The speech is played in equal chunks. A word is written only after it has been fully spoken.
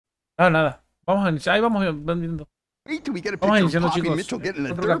Ah, nada. Vamos a iniciar. Ahí vamos viendo. Vamos iniciando, chicos.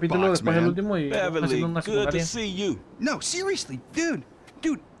 Otro capítulo después del último y vamos haciendo una secundaria. No, seriously, dude.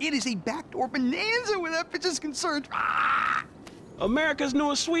 Dude, it is a backdoor bonanza where that bitch is concerned. Ah! America's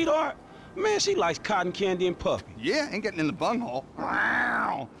newest sweetheart? Man, she likes cotton candy and puppy. Yeah, ain't getting in the bunghole.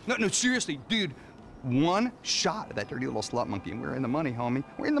 Wow. No, seriously, dude. One shot of that dirty little slut monkey and we're in the money, homie.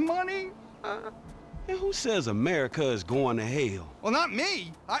 We're in the money. And who says America is going to hell? Well, not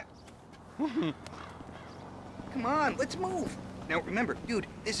me. Come on, let's move. Now, remember, dude,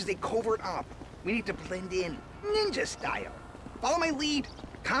 this is a covert op. We need to blend in, ninja style. Follow my lead.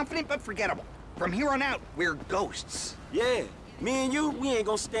 Confident but forgettable. From here on out, we're ghosts. Yeah, me and you, we ain't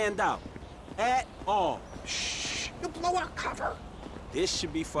gonna stand out. At all. Shh, you'll blow our cover. This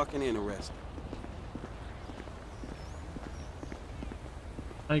should be fucking interesting.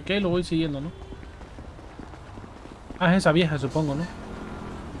 Ok, lo voy siguiendo, ¿no? Ah, es esa vieja, supongo, ¿no?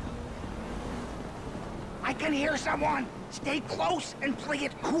 I can hear someone. Stay close and play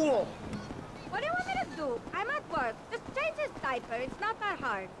it cool. What do you want me to do? I'm at work. Just change his diaper. It's not that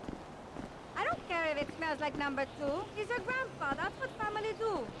hard. I don't care if it smells like number 2. He's your grandpa. That's what family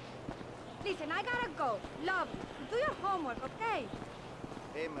do. Listen, I gotta go. Love you. Do your homework, okay?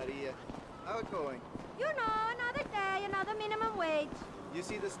 Hey, Maria. How it going? You know, another day, another minimum wage. You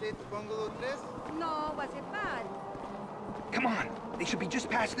see the state of Bungalow 3? No, was it bad? Come on. They should be just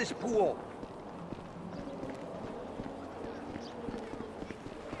past this pool.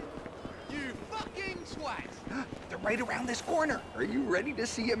 You fucking swat! They're right around this corner. Are you ready to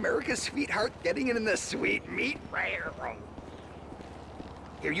see America's sweetheart getting it in the sweet meat rare?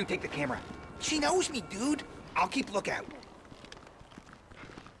 Here, you take the camera. She knows me, dude. I'll keep lookout.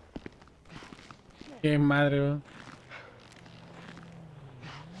 Qué madre, bro.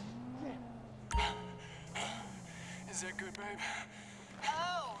 Is that good, babe?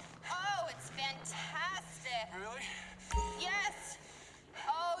 Oh, it's fantastic. Really? Yes.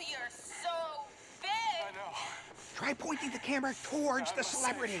 Oh, you're so big. I know. Try pointing the camera towards the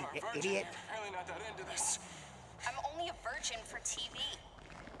celebrity, you idiot. I'm really not that into this. I'm only a virgin for TV.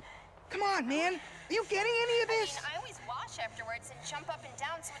 Come on, man. Are you getting any of this? I always wash afterwards and jump up and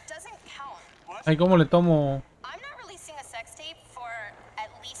down, so it doesn't count. What? Ay, ¿cómo le tomo? I'm not releasing a sex tape for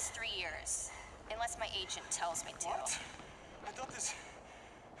at least 3 years, unless my agent tells me to. What? I thought this...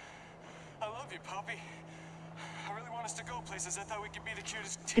 I love you, Poppy. I really want us to go places. I thought we could be the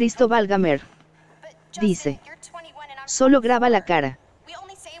cutest... Cristóbal Gamer But Justin, dice, you're 21 and I'm solo 24. graba la cara. We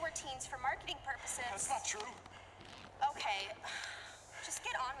only say we're teens for marketing purposes. That's not true. Okay, just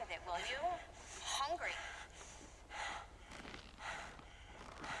get on with it, will you? I'm hungry.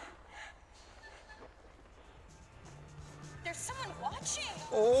 There's someone watching.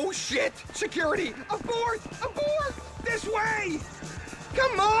 Oh, shit! Security! Abort! Abort! This way!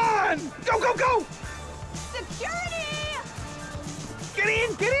 Come on! Go, go, go! Security! Get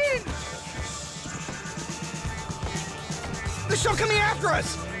in! Get in! They're still coming after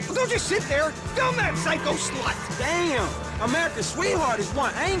us! Well, don't just sit there! Film that psycho slut! Damn! America's sweetheart is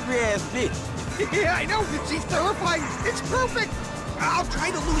one angry-ass bitch. Yeah, I know! She's terrifying! It's perfect! I'll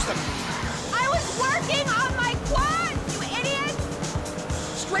try to lose them. I was working on my quad, you idiot!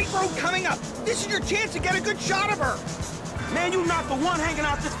 Straight road coming up! This is your chance to get a good shot of her! Man, you not the one hanging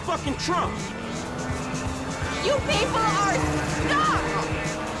out this fucking trunk. You people are stuck!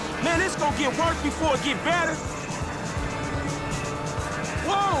 Man, this gonna get worse before it get better.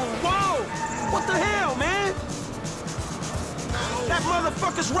 Whoa! What the hell, man? That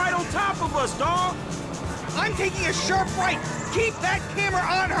motherfucker's right on top of us, dawg. I'm taking a sharp right! Keep that camera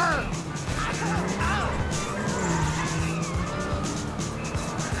on her!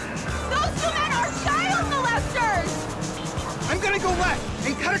 Those two men are child molesters! I'm gonna go left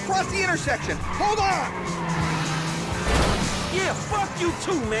and cut across the intersection. Hold on! Yeah, fuck you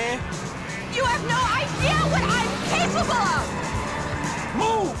too, man. You have no idea what I'm capable of!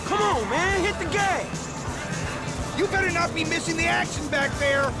 Move! Come on, man. Hit the gas. You better not be missing the action back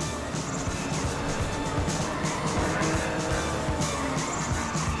there!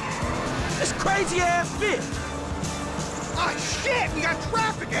 This crazy-ass bitch. Ah, shit! We got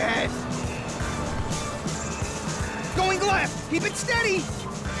traffic ahead! Going left! Keep it steady!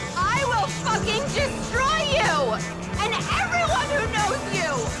 I will fucking destroy you! And everyone who knows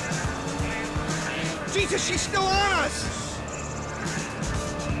you! Jesus, she's still on us!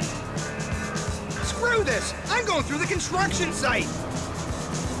 Screw this! I'm going through the construction site!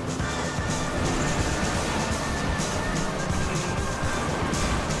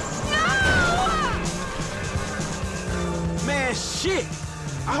 Man, shit.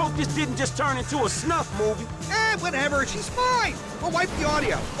 I hope this didn't just turn into a snuff movie. Whatever, she's fine. We'll wipe the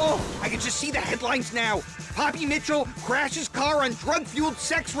audio. Oh, I can just see the headlines now. Poppy Mitchell crashes car on drug-fueled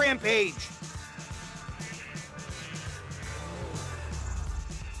sex rampage.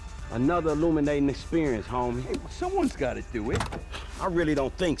 Another illuminating experience, homie. Hey, someone's got to do it. I really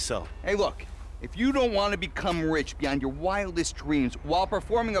don't think so. Hey, look. If you don't want to become rich beyond your wildest dreams while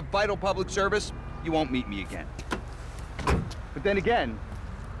performing a vital public service, you won't meet me again. But then again,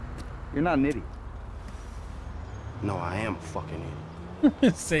 you're not an idiot. No, I am a fucking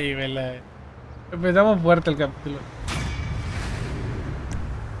idiot. Sí, ¿verdad? Empezamos fuerte el capítulo.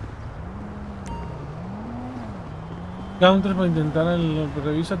 Counters para intentar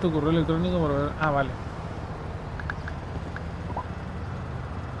revisa tu correo electrónico para ver. Ah, vale.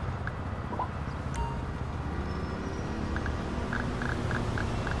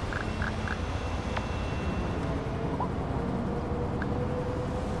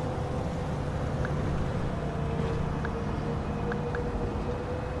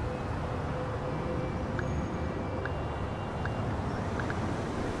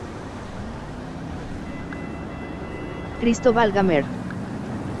 Cristóbal Gamer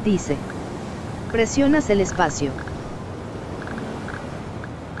dice: presionas el espacio.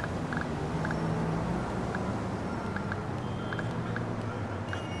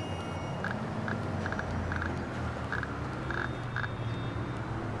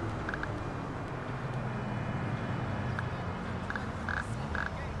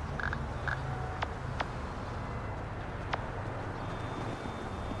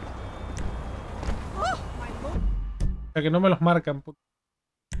 O sea que no me los marcan.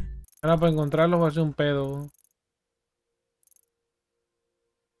 Ahora para encontrarlos va a ser un pedo.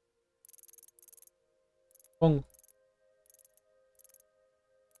 Pongo.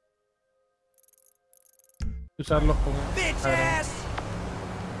 Usarlos como. Bitch-ass!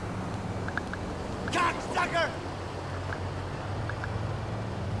 Cocksucker!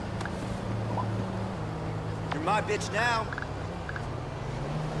 You're my bitch now.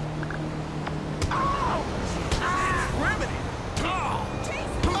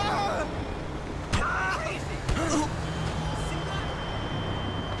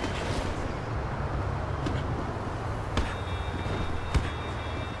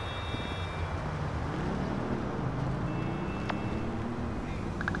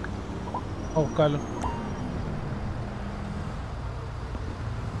 A buscarlo.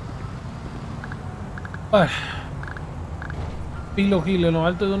 Pillow Hill, en lo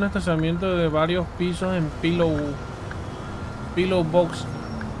alto de un estacionamiento de varios pisos en Pillow Box.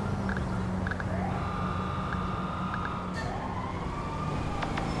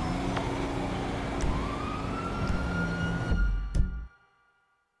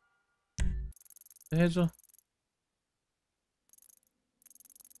 ¿Qué es eso?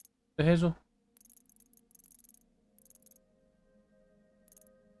 ¿Qué es eso?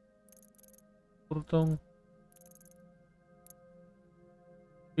 Portón.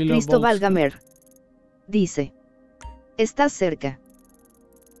 Cristóbal Gamer dice: estás cerca.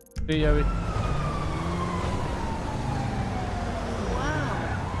 Sí, ya vi.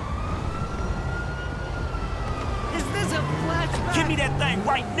 Give me that thing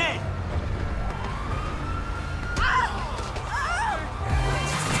right now!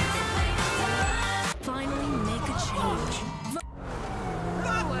 Finally make a change.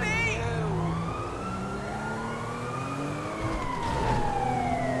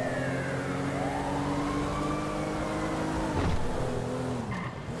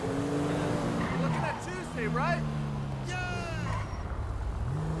 Right?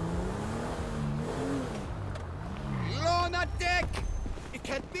 Lorna Dick! It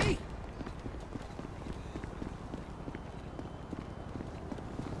can't be!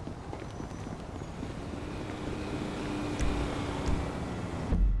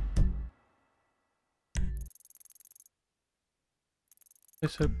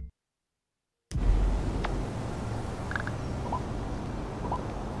 Ese.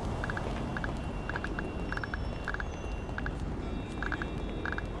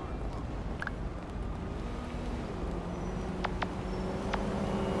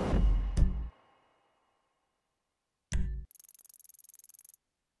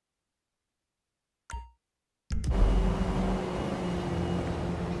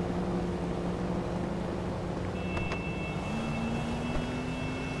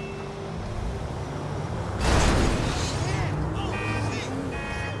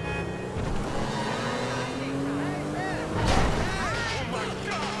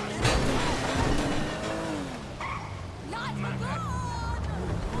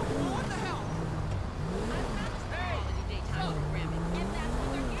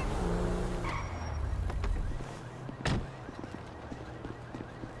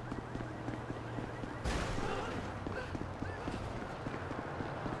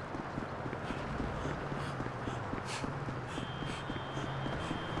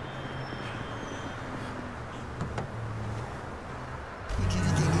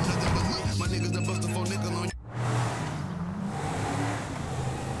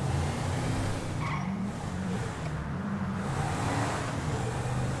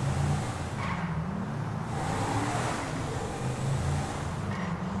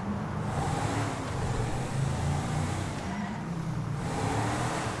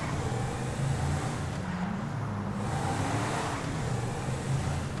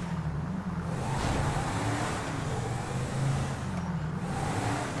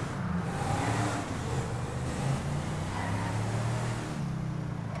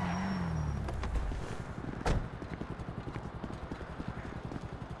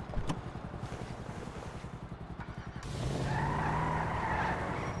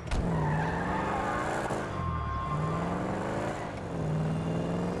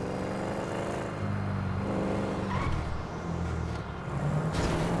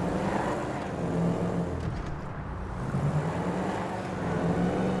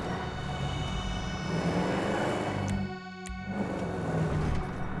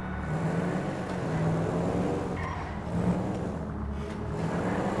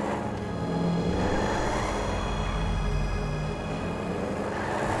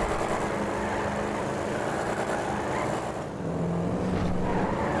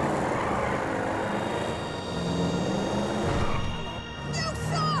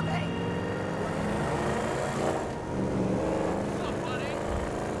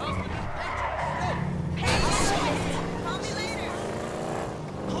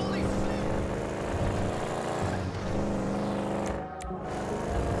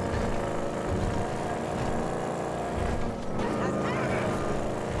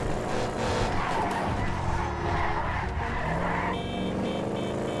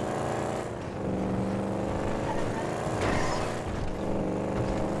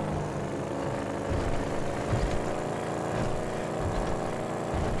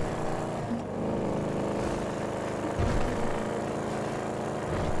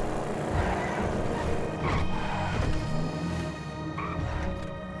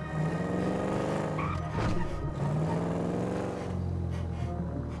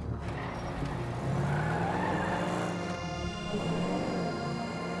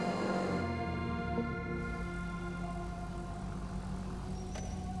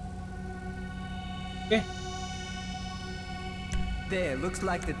 ¿Qué? There, looks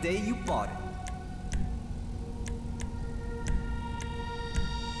like the day you bought it.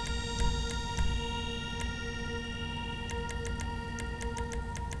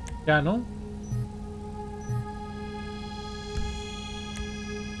 Ya, ¿no?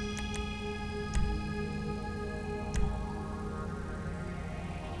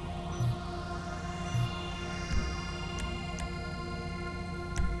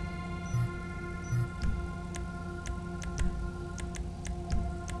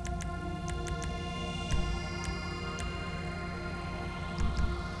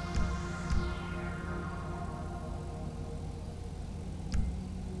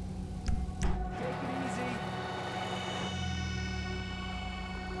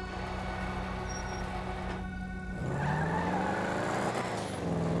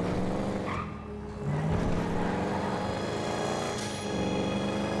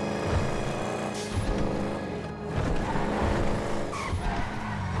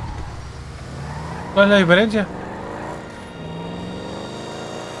 ¿Cuál es la diferencia?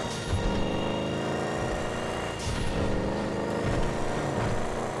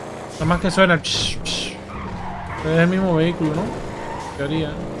 Nada más que suena. Es el mismo vehículo, ¿no? En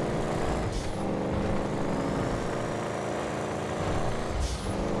teoría.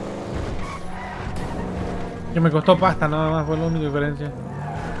 Que me costó pasta, nada más, fue la única diferencia.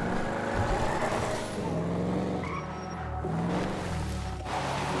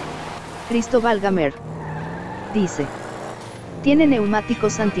 Cristóbal Gamer dice: tiene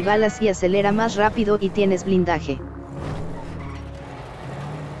neumáticos antibalas y acelera más rápido y tienes blindaje.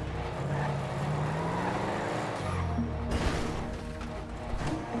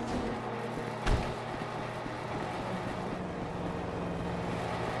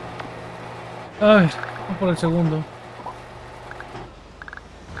 Ay, vamos por el segundo.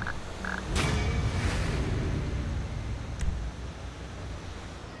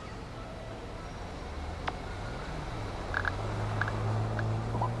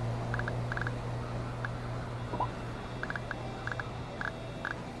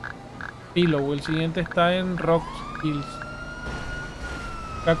 Pilo, el siguiente está en Rock Hills.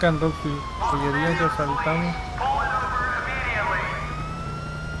 Acá en Rockville. Joyería que saltamos.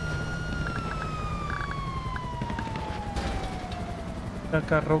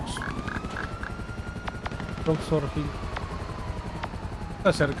 Acá Rockstar Hill.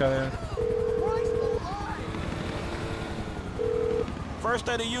 Está cerca de él. First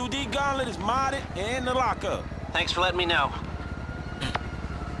of the UD gauntlet is modded and the lockup. Thanks for letting me know.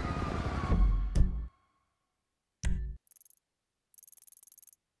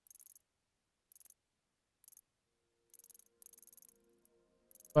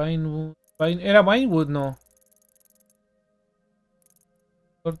 Pinewood. ¿Era Pinewood? No.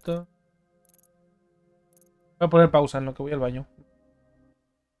 Corta. Voy a poner pausa en lo que voy al baño.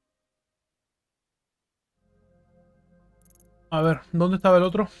 A ver, ¿dónde estaba el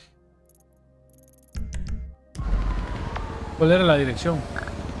otro? ¿Cuál era la dirección?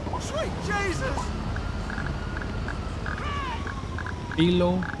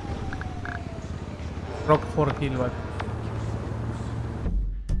 Hilo. Rockford Hill, vale.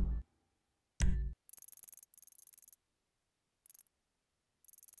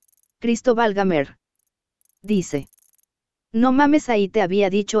 Cristóbal Gamer dice: no mames, ahí te había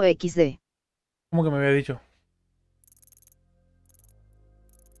dicho XD. ¿Cómo que me había dicho?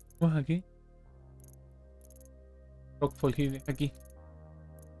 ¿Cómo es aquí? Rockford Hill, aquí.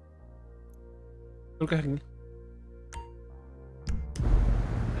 Creo que es aquí.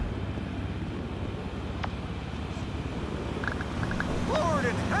 Lord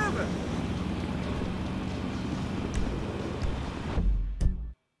in heaven!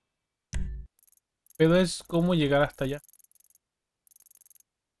 Pero es cómo llegar hasta allá.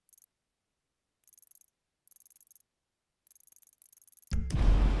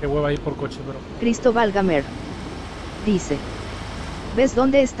 Qué hueva ir por coche, pero... Cristóbal Gamer dice: ¿ves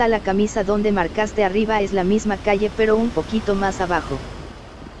dónde está la camisa donde marcaste arriba? Es la misma calle pero un poquito más abajo.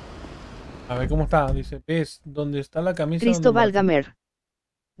 A ver cómo está, dice, ¿ves dónde está la camisa? Cristóbal Gamer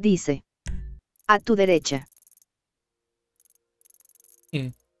dice: a tu derecha.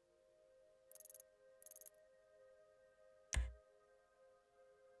 Sí.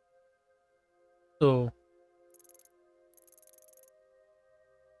 So.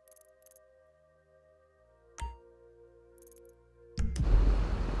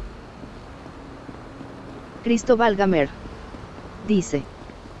 Cristóbal Gamer dice: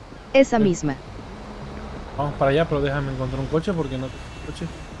 esa misma. Vamos para allá, pero déjame encontrar un coche porque no tengo coche.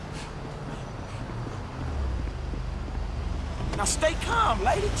 Now stay calm,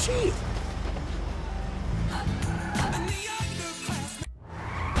 lady, chill.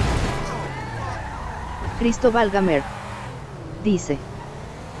 Cristóbal Gamer dice: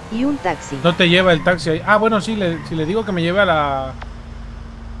 y un taxi. No te lleva el taxi ahí. Ah, bueno, sí, si le digo que me lleve a la...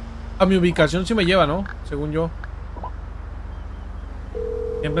 A mi ubicación, sí me lleva, ¿no? Según yo.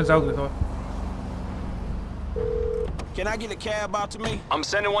 Bien pensado, Cristóbal. Can I get a cab out to me? I'm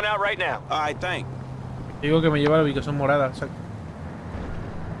sending one out right now. All right, thanks. Digo que me lleva a la ubicación morada, exacto.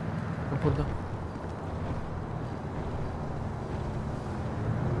 No importa.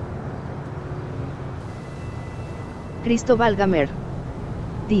 Cristóbal Gamer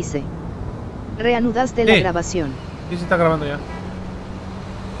dice: reanudaste la grabación. Sí, se está grabando ya.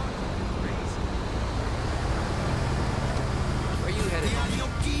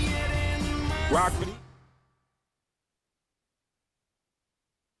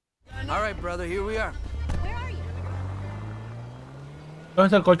 All right, brother, here we are. Where are you? ¿Dónde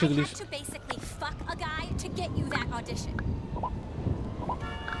está el coche, I had Glis? to basically fuck a guy to get you that audition. Well,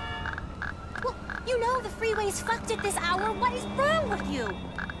 you know the freeway's fucked at this hour. What is wrong with you?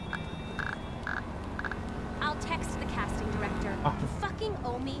 I'll text the casting director. You fucking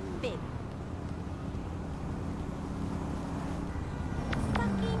owe me big.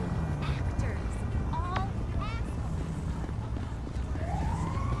 Fucking actors. All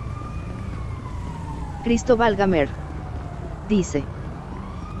Cristóbal Gamer dice: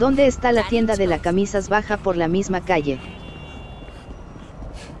 ¿dónde está la tienda de la camisas? Baja por la misma calle.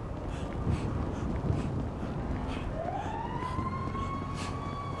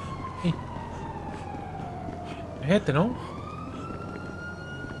 Es este, ¿no?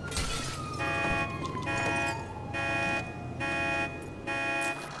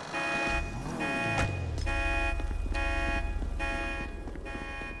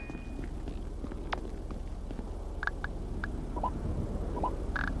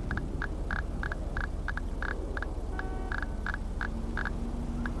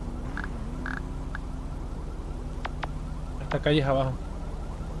 Esta calle es abajo.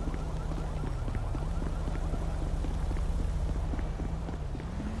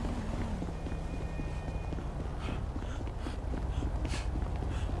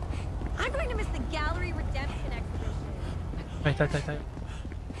 Ahí está, ahí está, ahí está.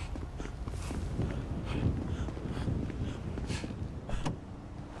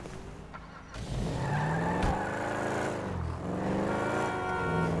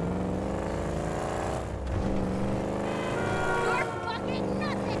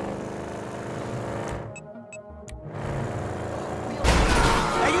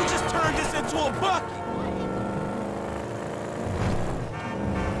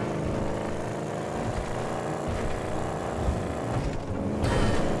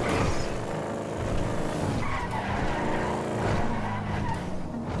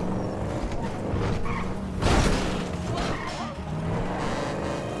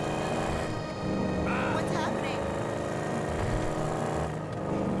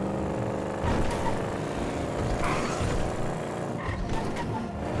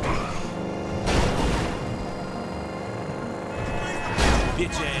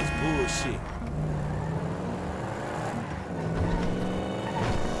 bitch ass bullshit.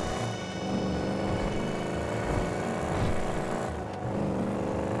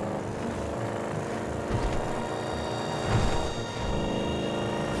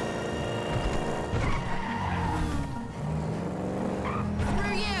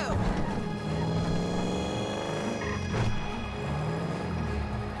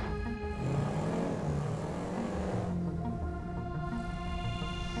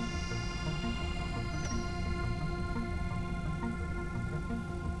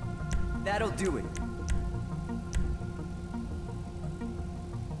 That'll do it.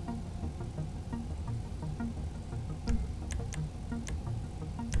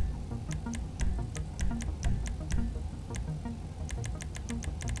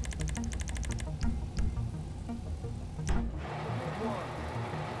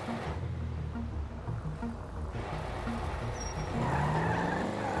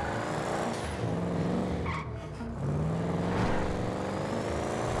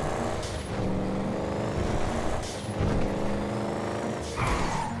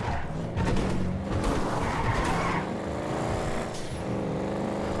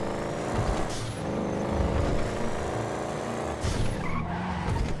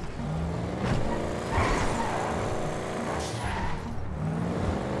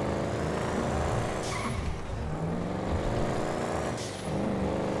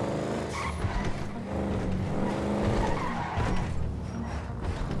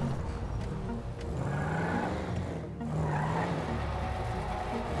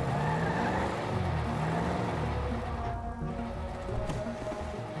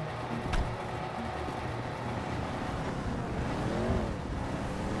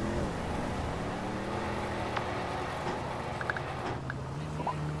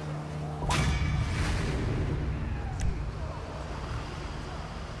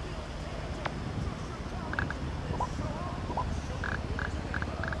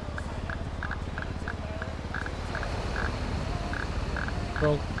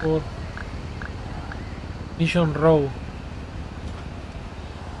 Por Mission Row.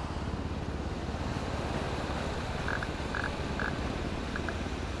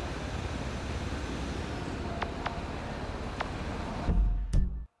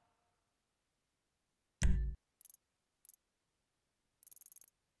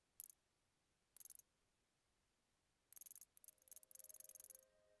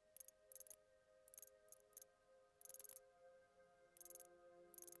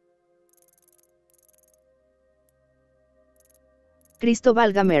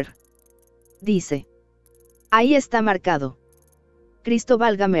 Cristóbal Gamer. Dice. Ahí está marcado.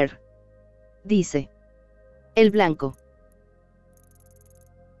 Cristóbal Gamer. Dice. El blanco.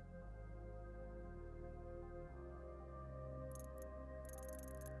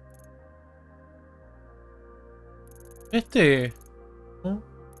 Este. ¿No?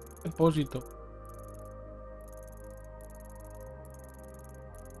 Depósito.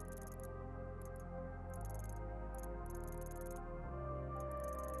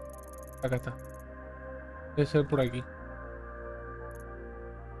 Acá está. Debe ser por aquí.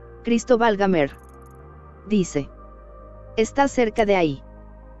 Cristóbal Gamer. Dice. Está cerca de ahí.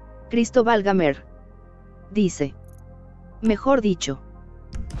 Cristóbal Gamer. Dice. Mejor dicho.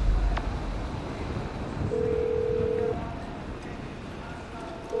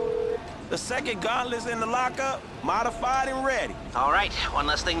 The second gauntlet's in the lockup, modified and ready. All right, one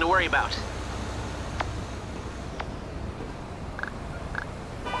less thing to worry about.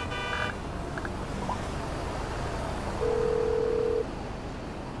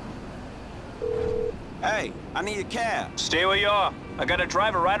 Hey, I need a cab. Stay where you are. I got a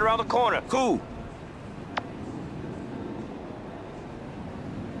driver right around the corner. Cool.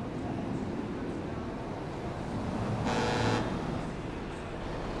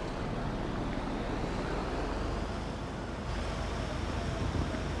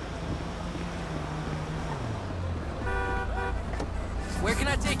 Where can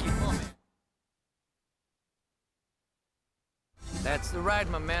I take you? That's the ride,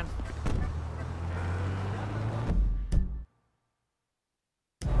 my man.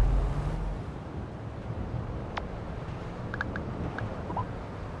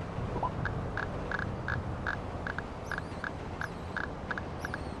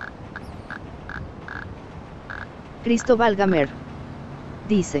 Cristóbal Gamer.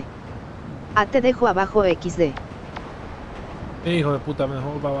 Dice. Te dejo abajo XD. Hijo de puta, me dejó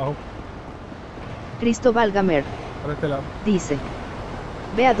para abajo. Cristóbal Gamer. Por este lado. Dice.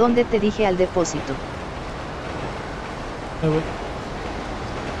 Ve a donde te dije al depósito. Me voy.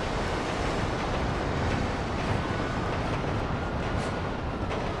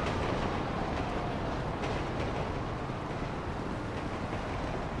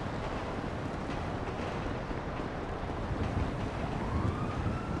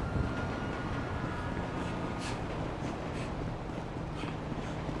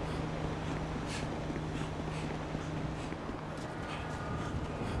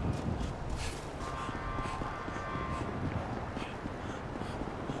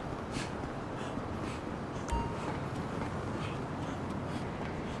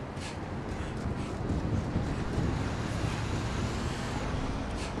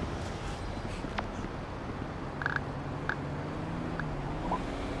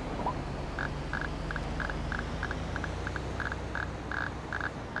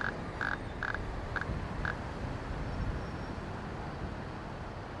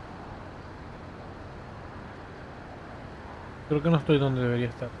 Creo que no estoy donde debería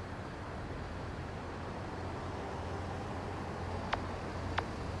estar.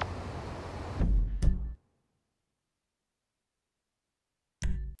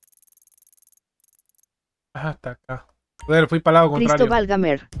 Hasta acá. Joder, fui para el lado contrario. Cristo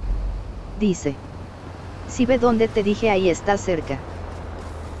Valgamer. Dice. Si ve donde te dije, ahí está cerca.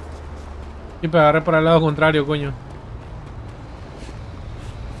 Siempre agarré para el lado contrario, coño.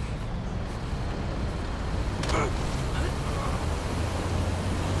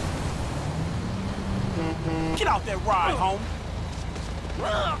 Get out that ride, home.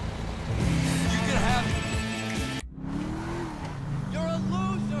 You can have it. You're a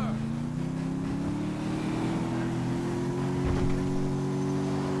loser.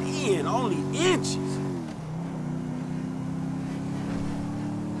 Man, only inches.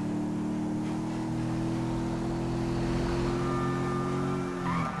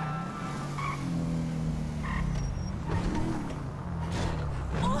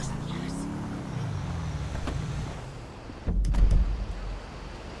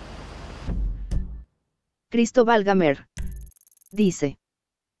 Cristo Valgamer. Dice.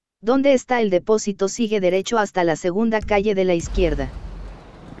 ¿Dónde está el depósito? Sigue derecho hasta la segunda calle de la izquierda.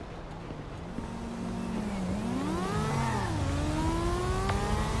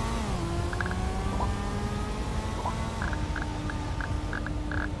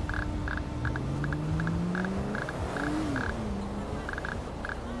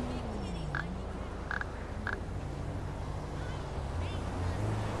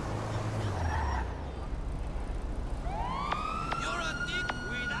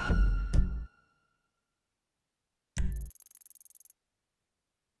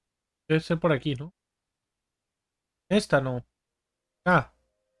 Debe ser por aquí, ¿no? Esta no. Ah.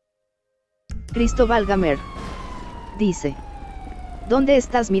 Cristo Valgamer. Dice. ¿Dónde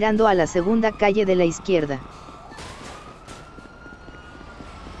estás? Mirando a la segunda calle de la izquierda.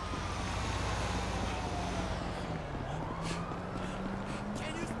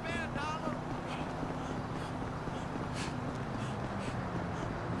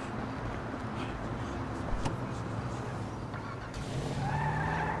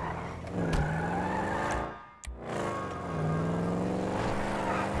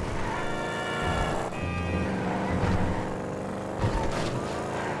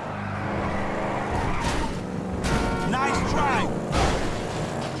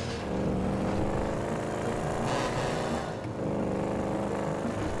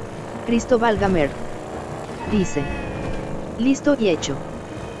 Cristo Valgamer. Dice. Listo y hecho.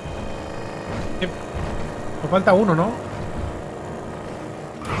 Nos falta uno, ¿no?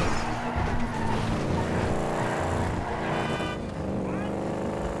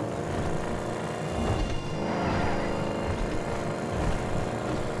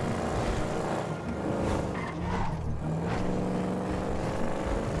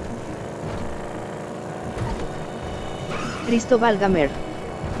 Cristo Valgamer.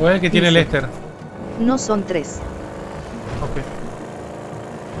 ¿O es el que tiene el Este? No son 3. Ok.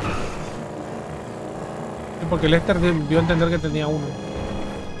 Sí, porque el Este dio a entender que tenía uno.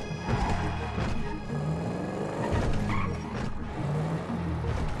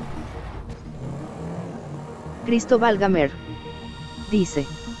 Cristo Valgamer. Dice.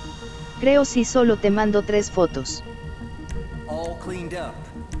 Creo si solo te mando 3 fotos. All cleaned up.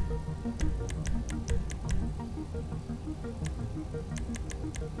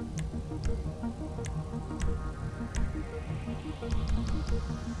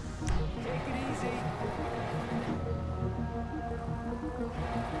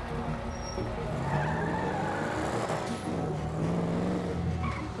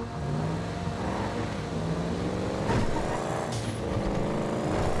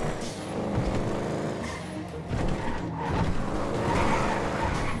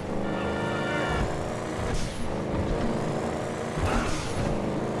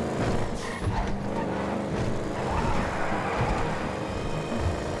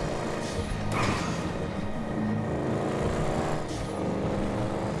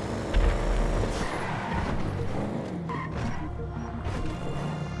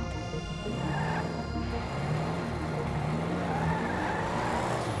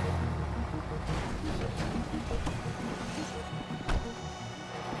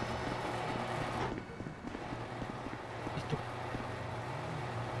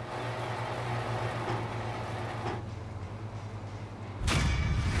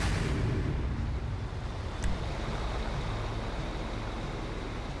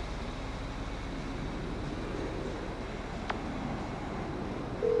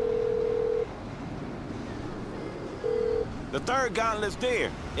 The third gauntlet's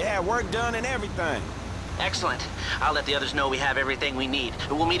there. It had work done and everything. Excellent. I'll let the others know we have everything we need.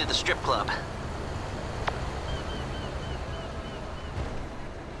 We'll meet at the strip club.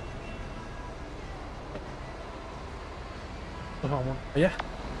 Vamos allá.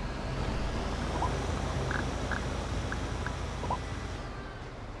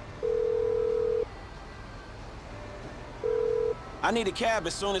 I need a cab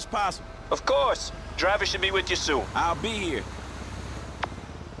as soon as possible. Of course. Driver should be with you soon. I'll be here.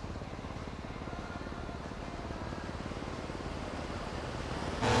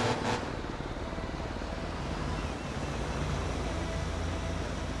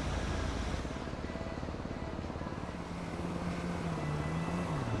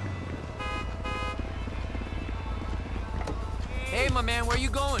 Hey, my man, where you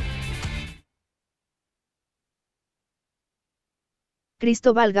going?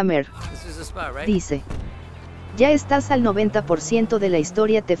 Cristóbal Gamer This is the spot, right? dice: ya estás al 90% de la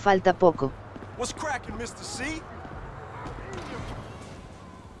historia, te falta poco. What's cracking, Mr. C?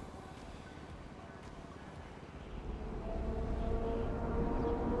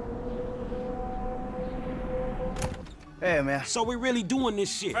 Hey, man. So we really doing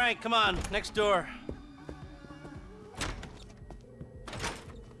this shit? Frank, come on, next door.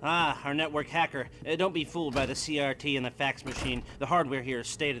 Ah, our network hacker. Don't be fooled by the CRT and the fax machine. The hardware here is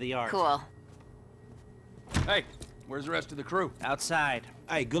state-of-the-art. Cool. Hey, where's the rest of the crew? Outside.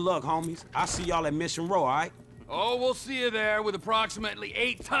 Hey, good luck, homies. I'll see y'all at Mission Row, all right? Oh, we'll see you there with approximately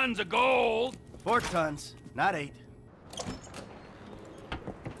 8 tons of gold. 4 tons, not 8.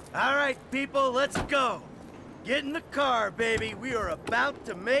 All right, people, let's go. Get in the car, baby. We are about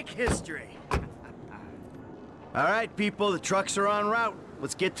to make history. All right, people, the trucks are en route.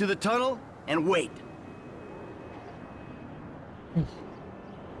 Let's get to the tunnel and wait.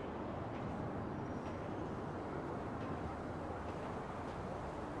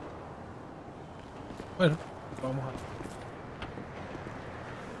 Bueno, vamos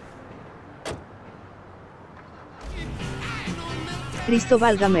a...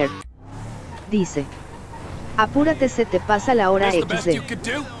 Cristóbal Gamer dice: apúrate, se te pasa la hora That's the best you XD. could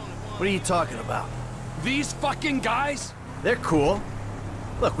do? What are you talking about? These fucking guys? They're cool.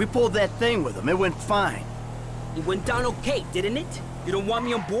 Look, we pulled that thing with them. It went fine. It went down okay, didn't it? You don't want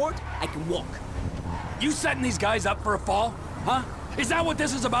me on board? I can walk. You setting these guys up for a fall? Huh? Is that what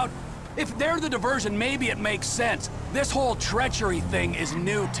this is about? If they're the diversion, maybe it makes sense. This whole treachery thing is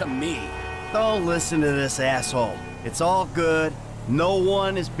new to me. Don't listen to this asshole. It's all good. No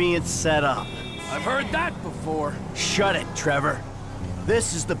one is being set up. I've heard that before. Shut it, Trevor.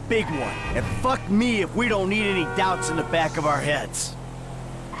 This is the big one. And fuck me if we don't need any doubts in the back of our heads.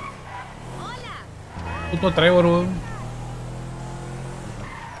 Puto Trevor, weón.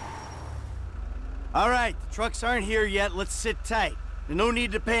 All right, the trucks aren't here yet. Let's sit tight. There's no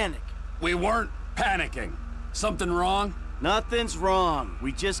need to panic. We weren't panicking. Something wrong? Nothing's wrong.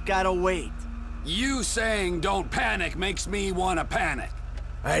 We just gotta wait. You saying don't panic makes me want to panic.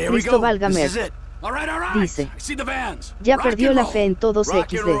 All right, here we go. Cristóbal This Gamer is it. All right, I dice: see the vans. ya Rock perdió and la roll. fe en todos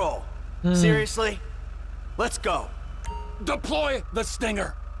Rock and XD. roll. Seriously? Let's go. Deploy the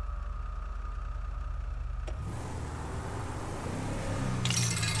stinger.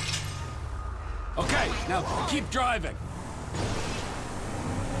 Okay, now keep driving.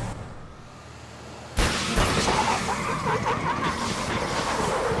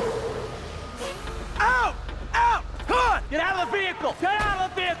 Out! Out! Come on! Get out of the vehicle! Get out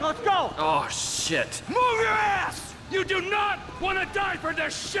of the vehicle! Let's go! Oh, shit. Move your ass! You do not want to die for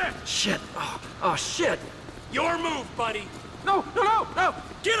this shit! Shit. Oh, shit. Your move, buddy. No!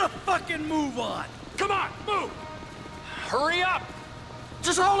 Get a fucking move on! Come on, move! Hurry up!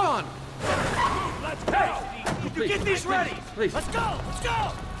 Just hold on! Move, let's go! You get these ready! Please. Let's go!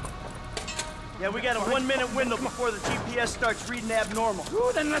 Yeah, we got a 1-minute window before the GPS starts reading abnormal.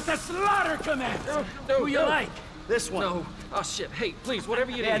 Ooh, then let the slaughter commence! Who you like? This one. No. Oh, shit. Hey, please, whatever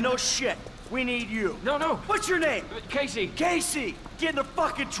you Yeah, need. no shit. We need you. No. What's your name? Casey. Casey! Get in the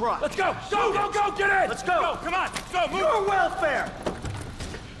fucking truck! Let's go! Go, get in! Let's go! Come on, go, move! Your welfare!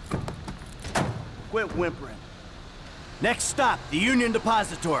 Quit whimpering. Next stop, the Union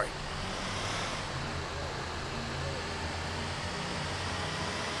Depository.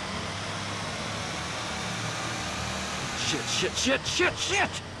 Shit.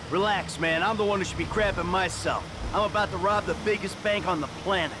 Relax, man. I'm the one who should be crapping myself. I'm about to rob the biggest bank on the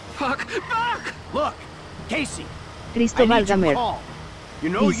planet. Fuck! Look, Casey. Cristóbal I need you Gamer calm.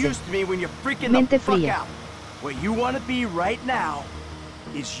 You're no dice: use to me when you're freaking mente the fuck fría. out. What you want to be right now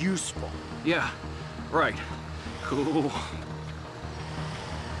is useful. Yeah, right. Cool.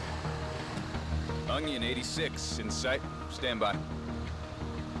 Onion 86 in sight. Stand by.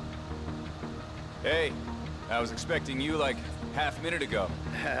 Hey, I was expecting you like half a minute ago.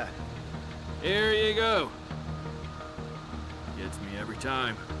 Here you go. Gets me every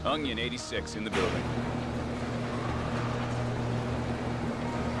time. Onion 86 in the building.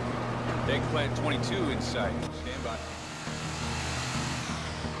 Eggplant 22 inside. Stand by.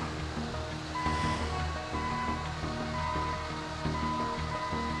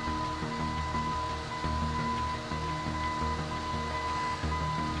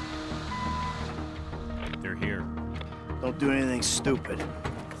 They're here. Don't do anything stupid.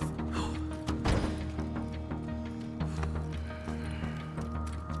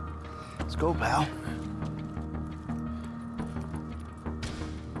 Let's go, pal.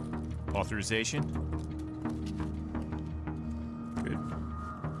 Authorization? Good.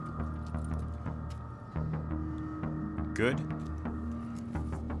 Good.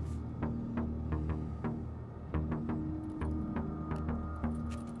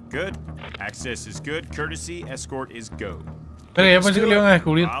 Good. Access is good. Courtesy escort is go. Pero ya pensé que lo iban a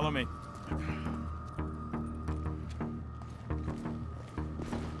descubrir. Follow me.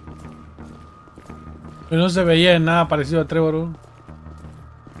 Pero no se veía en nada parecido a Trevor.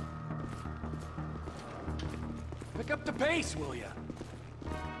 Pick up the pace, will ya?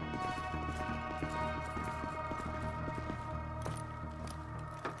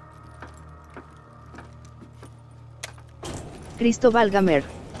 Cristóbal Gamer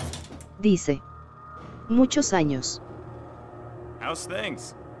dice: muchos años. How's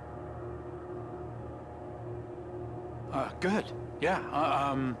things? Good. Yeah,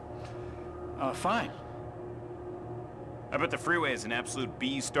 fine. I bet the freeway is an absolute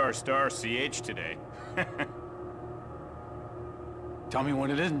B***** CH today. Tell me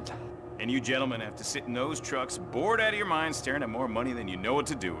when it isn't. And you gentlemen have to sit in those trucks, bored out of your minds, staring at more money than you know what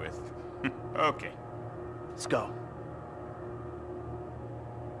to do with. Okay. Let's go.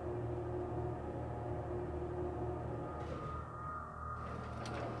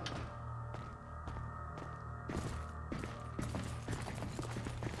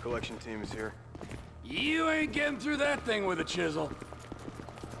 Collection team is here. You ain't getting through that thing with a chisel.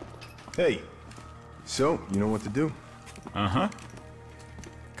 Hey, so you know what to do? Uh-huh.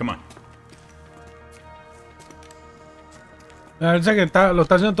 Come on. La verdad es que lo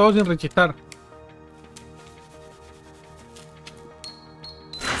está haciendo todo sin rechistar.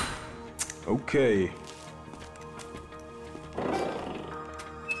 Okay.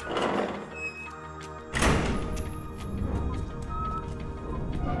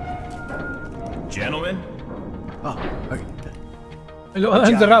 Gentlemen? Oh, okay. Lo va a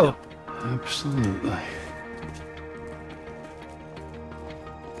dejar encerrado. Absolutely.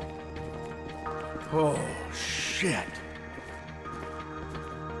 Oh, shit.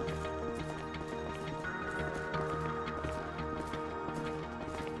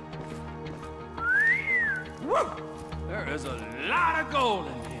 Woo! There is a lot of gold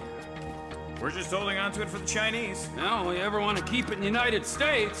in here. We're just holding on to it for the Chinese. No, we ever want to keep it in the United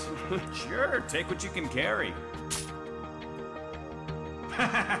States. Sure, take what you can carry.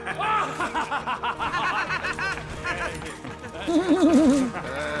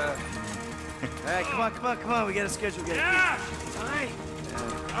 Alright, come on, we got a schedule. Yeah! Alright.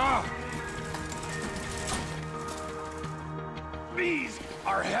 Oh. These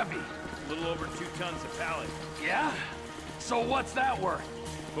are heavy. A little over 2 tons a pallet. Yeah? So what's that worth?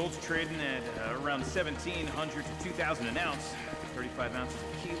 Gold's trading at around 1,700 to 2,000 an ounce. 35 ounces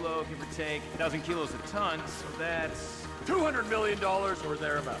a kilo, give or take. 1,000 kilos a ton, so that's $200 million or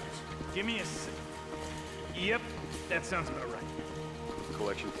thereabouts. Give me a Yep, that sounds about right.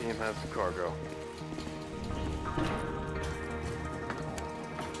 Collection team has the cargo.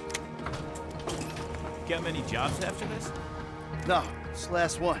 Got many jobs after this? No, it's the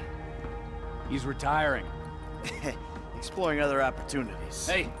last one. He's retiring. Exploring other opportunities.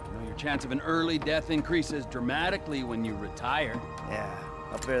 Hey, you know your chance of an early death increases dramatically when you retire. Yeah,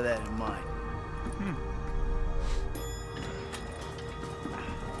 I'll bear that in mind.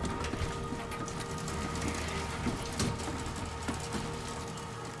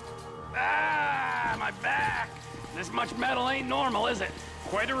 Ah, my back! This much metal ain't normal, is it?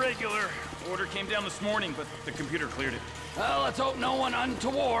 Quite irregular. Order came down this morning, but the computer cleared it. Well, let's hope no one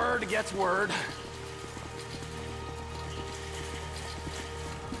untoward gets word.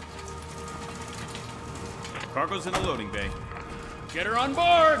 Cargo's in the loading bay. Get her on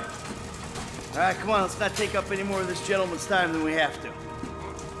board! Alright, come on, let's not take up any more of this gentleman's time than we have to.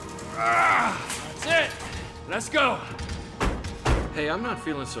 That's it! Let's go! Hey, I'm not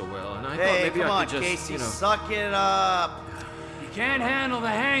feeling so well, and I thought Hey, maybe come I on, could just, Casey, you know... suck it up. You can't handle the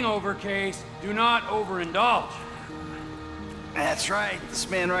hangover, Case. Do not overindulge. That's right. This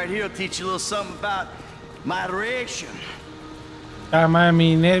man right here will teach you a little something about Moderation. Calma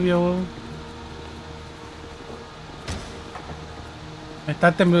mi nervio. Me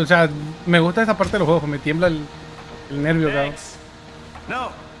está temblando, o sea, me gusta esa parte de los juegos, me tiembla el nervio, cabrón.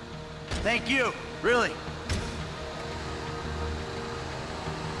 No. Thank you. Really.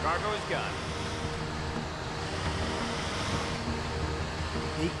 Cargo is gone.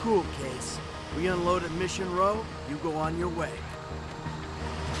 Be cool, Case. We unload at Mission Row, you go on your way.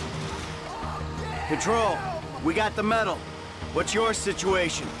 Control, we got the medal. What's your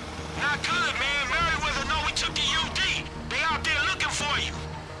situation? Not good, man. Merriweather know we took the UD. They out there looking for you.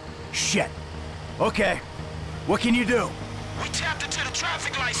 Shit. Okay. What can you do? We tapped into the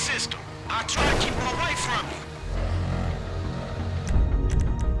traffic light system. I try to keep them away from you.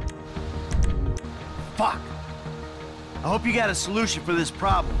 Fuck. I hope you got a solution for this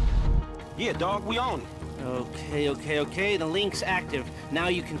problem. Yeah, dog, we own it. Okay. The link's active. Now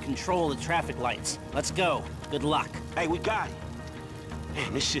you can control the traffic lights. Let's go. Good luck. Hey, we got it.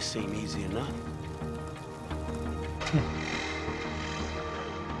 Man, this shit seem easy enough.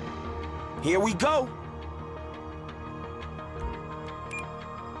 Here we go.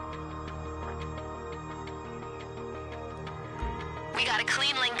 We got a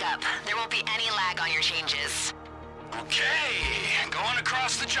clean link up. There won't be any lag on your changes. Okay, going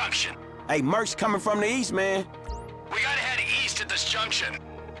across the junction. Hey, Merc's coming from the east, man. We gotta head east at this junction.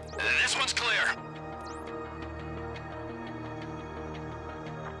 This one's clear.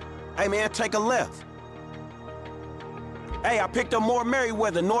 Hey, man, take a left. Hey, I picked up more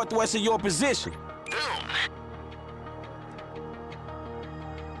Merriweather northwest of your position. Boom.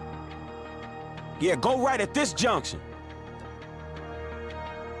 Yeah, go right at this junction.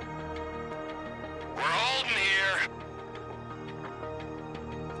 We're holding here.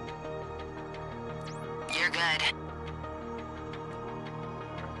 You're good.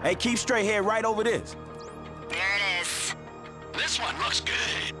 Hey, keep straight, head right over this. There it is. This one looks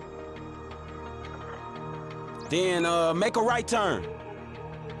good. Then, make a right turn.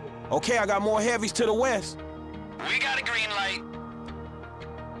 Okay, I got more heavies to the west. We got a green light.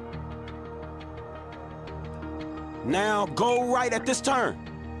 Now, go right at this turn.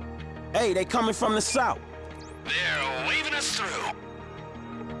 Hey, they coming from the south. They're waving us through.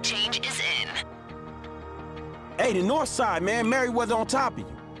 Change is in. Hey, the north side, man. Merriweather on top of you.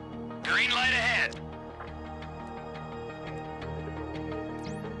 Green light ahead.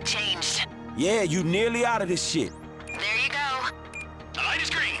 Changed. Yeah, you nearly out of this shit. There you go. The light is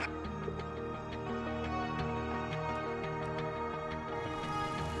green.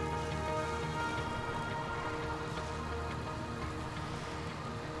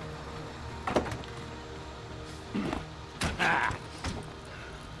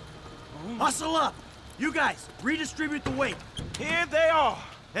 Hustle up! You guys, redistribute the weight. Here they are.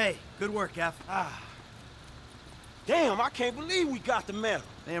 Hey, good work, F. Damn, I can't believe we got the medal.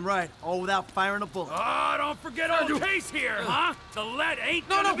 Damn right, all without firing a bullet. Oh, don't forget old Case here, huh? The lead ain't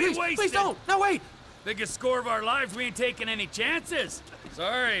gonna be wasted. Please don't. No, wait. Biggest score of our lives, we ain't taking any chances.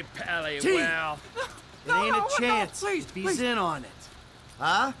 Sorry, Pally, well. It ain't a chance if he's in on it.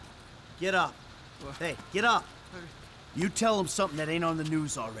 Huh? Get up. Hey, get up. You tell him something that ain't on the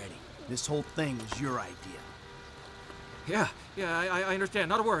news already. This whole thing was your idea. Yeah, I understand.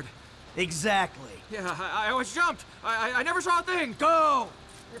 Not a word. Exactly. Yeah, I always jumped. I never saw a thing. Go!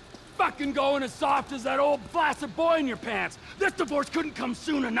 You're fucking going as soft as that old blasted boy in your pants. This divorce couldn't come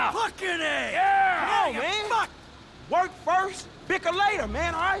soon enough. Fucking A! Yeah! Oh, man. Fuck. Work first, bicker later,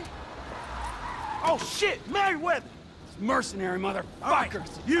 man, all right? Oh, shit, Merriweather. It's mercenary motherfuckers. All right,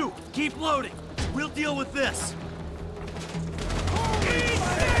 you, keep loading. We'll deal with this.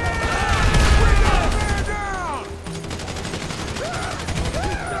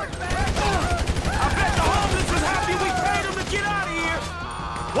 Get out of here!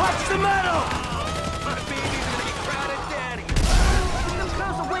 Watch the metal! My baby's gonna get crowded, daddy. Get them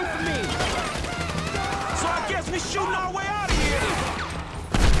clowns away from me! So I guess we're shooting our way out of here.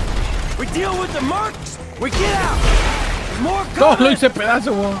 We deal with the mercs, we get out! There's more coming! Todo lo hice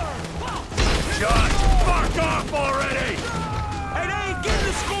pedazo, weón. Just fuck off already! Hey, they ain't getting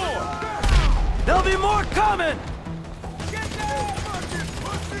the score! There'll be more coming!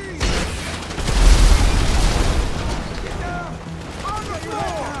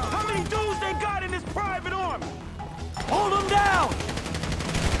 How many dudes they got in this private army? Hold them down!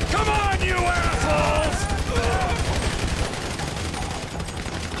 Come on, you assholes!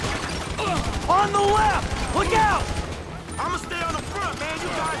 On the left! Look out! I'ma stay on the front, man. You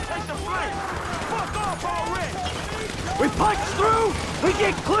guys take the flank. Fuck off already! We punch through, we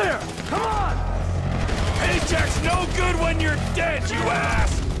get clear! Come on! Paycheck's no good when you're dead, you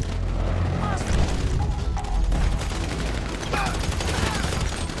ass!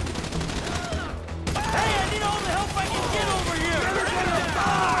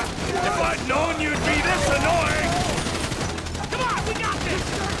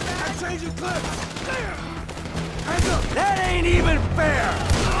 fair!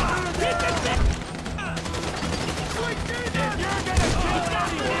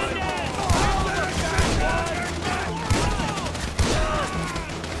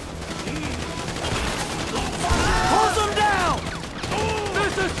 Hold them down!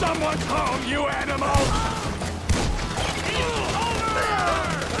 This is someone's home, you animals!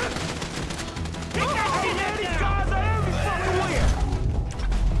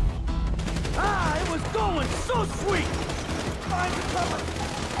 Ah, it was going so sweet! Find the cover!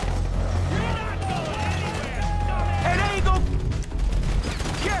 Hey, there you go!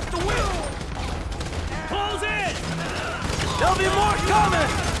 Get the wheel! Close in! There'll be more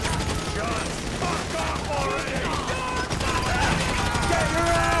coming! Just fuck off already! Get your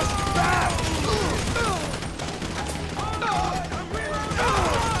ass back!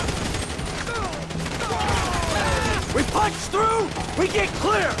 We punch through! We get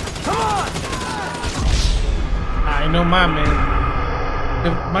clear! Come on! Ay, no mames.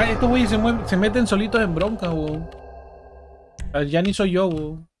 Estos güeyes se meten solitos en bronca, weón. Ya ni soy yo,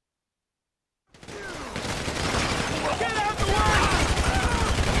 weón.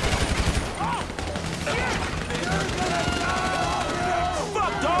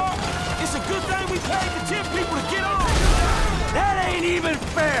 It's a good thing we paid the 10 people to get on! That ain't even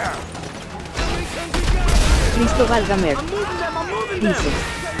fair! Cristo Valgamer. Dice.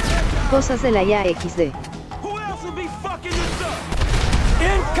 Cosas de la XD. Who else will be fucking this up?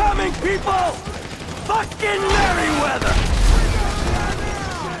 Incoming, people! Fucking Merryweather!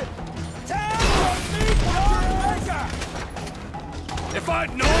 If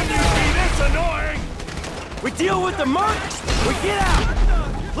I'd known you'd be this annoying! We deal with the mercs, we get out!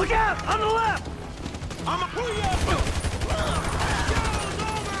 Look out, on the left! I'ma pull you up!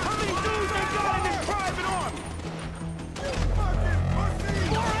 How many dudes they got in this private army?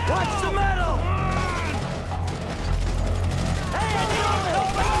 Watch the metal! Hey, I need all the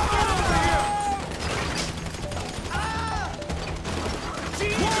help I can get over here!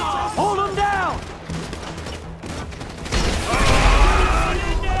 Hold them down!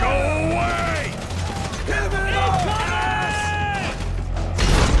 Go away! Give it up!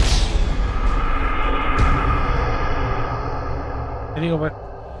 Te digo, pues.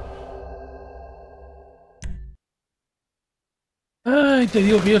 Ay, te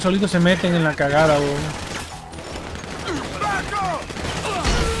digo que ellos solitos se meten en la cagada, weón.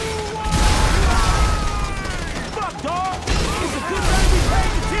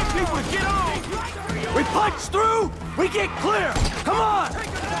 We punch through, we get clear! Come on!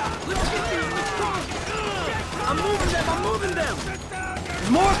 I'm moving them! There's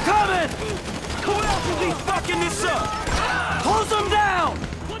more coming! Who else will be fucking this up? Close them down!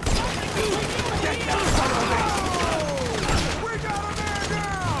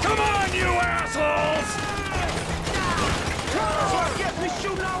 Come on, you assholes! So I guess we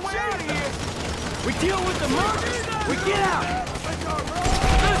shooting our way out of here. We deal with the mercs, we get out!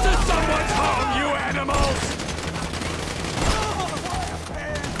 This is someone's home, you animals!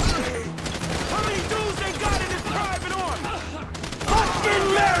 How many dudes they got in this private army? Fucking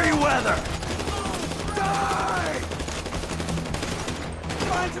Merryweather! Die!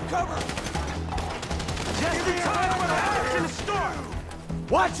 Find some cover! Just in time for the action to start!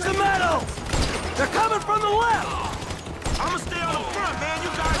 Watch the metal! They're coming from the left! I'ma stay on the front, man. You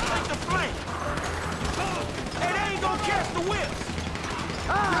guys take the flank. Hey, they ain't gonna catch the whip.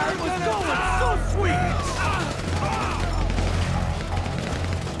 Ah, it was going so sweet!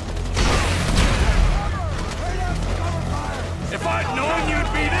 If I'd known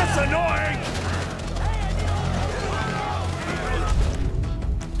you'd be this annoying!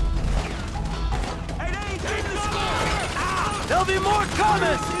 Hey, they ain't keeping the score. There'll be more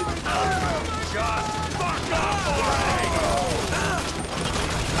coming! Just fuck off already!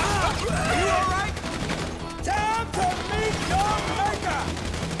 You alright? Time to meet your maker!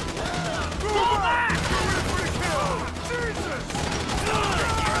 Move back!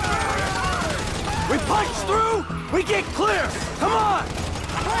 We punch through, we get clear! Come on!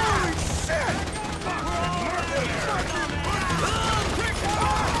 Holy shit!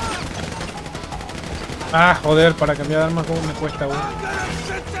 Ah, joder, para cambiar de arma, ¿cómo me cuesta, weón?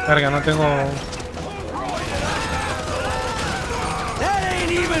 Verga, no tengo... That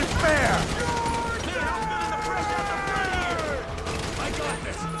ain't even fair!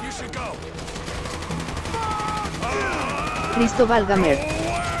 Cristo Valgamer.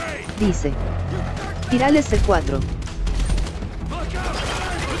 Dice. Tirales C4.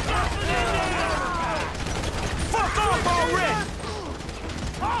 Fuck off already!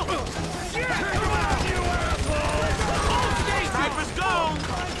 Sniper's gone!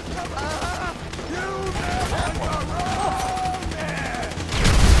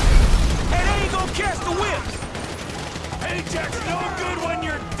 paycheck's no good when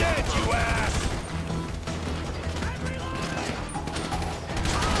you're dead, you ass!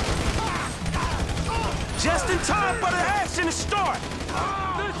 Just in time for the action to start!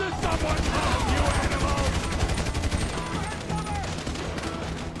 This is someone's home, you animals!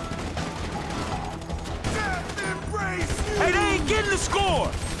 Hey, they ain't getting the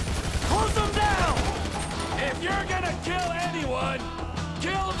score! Close them down! If you're gonna kill anyone,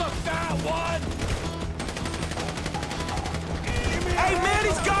 kill the fat one! Hey man,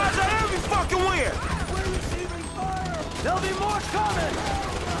 these guys are every fucking where! We're receiving fire! There'll be more coming!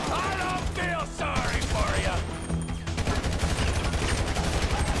 I don't feel sorry for you!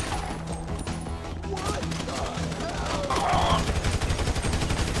 What the hell?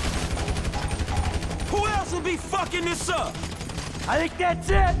 Who else will be fucking this up? I think that's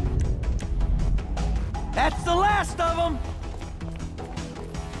it! That's the last of them!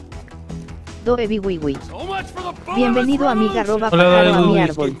 Bienvenido amiga roba pájaro a mi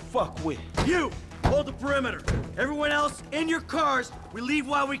árbol. You! Hold the perimeter. Everyone else, in your cars. We leave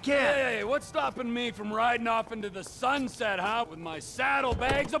while we can. Hey, what's stopping me from riding off into the sunset, huh? With my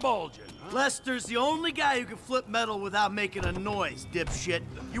saddlebags a-bulging, huh? Lester's the only guy who can flip metal without making a noise, dipshit.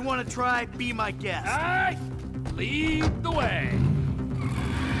 You wanna try? Be my guest. Alright! Lead the way!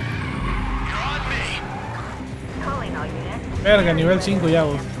 You're on me! Calling all units. Verga, nivel 5 ya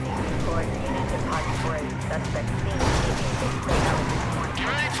vos. Get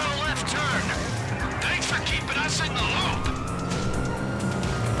ready for the left turn! Thanks for keeping us in the loop!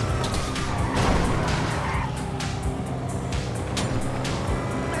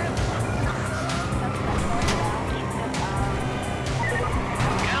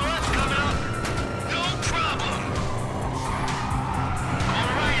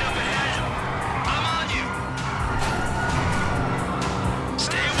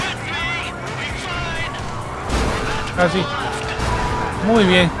 Así. Muy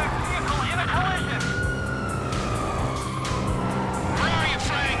bien.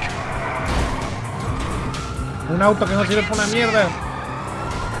 Un auto que no sirve para una mierda.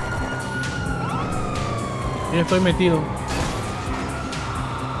 Y estoy metido.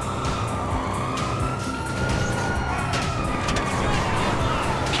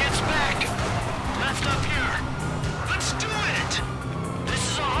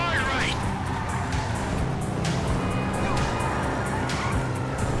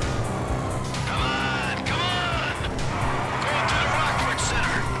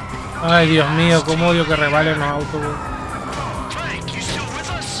 Ay, Dios mío, cómo odio que rebalen los autos.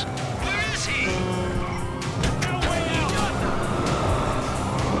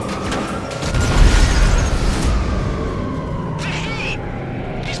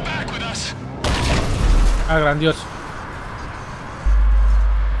 Ah, grandioso.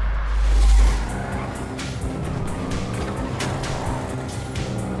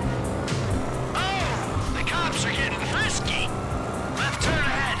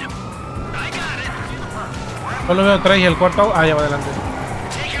 Solo veo 3 y el cuarto. Ah, ya va adelante.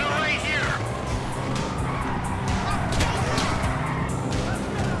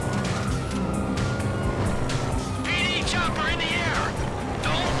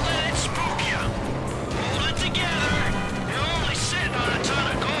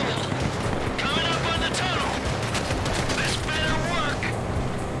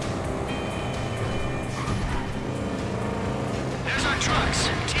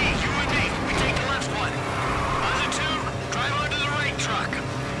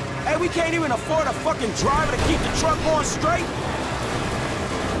 We can't even afford a fucking driver to keep the truck going straight.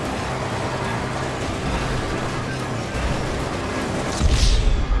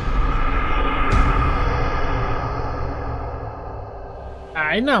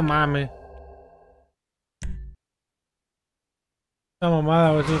 Ay, no mames. Esta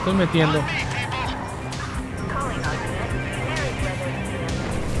mamada, pues, lo estoy metiendo.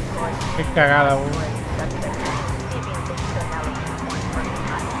 Qué cagada, güey.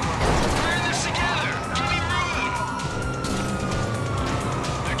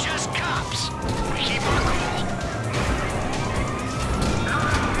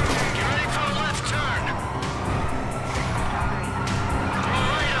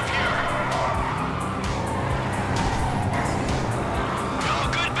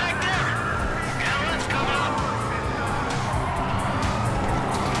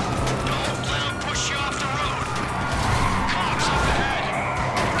 Push you off the road.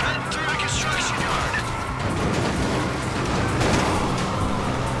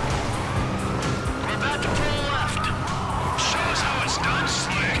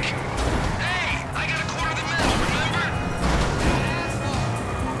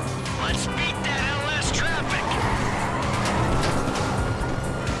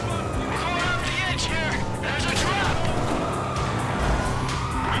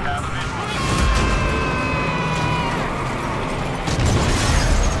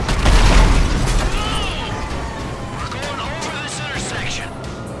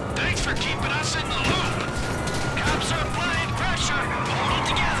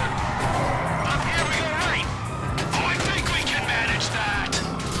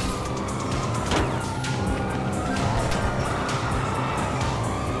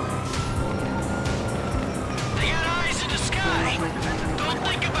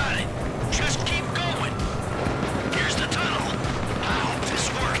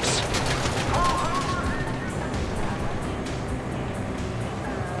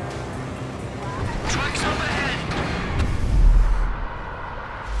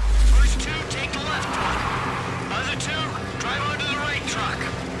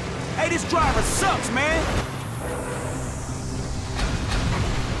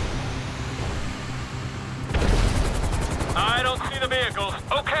 vehicles.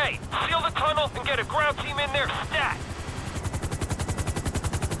 Okay, seal the tunnel and get a ground team in there stat.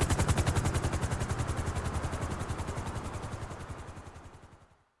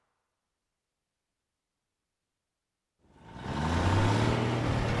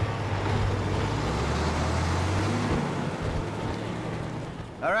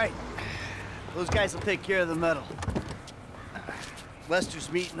 All right, those guys will take care of the metal.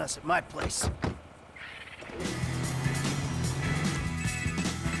 Lester's meeting us at my place.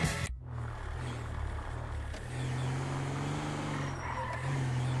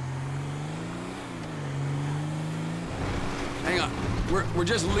 Hang on, we're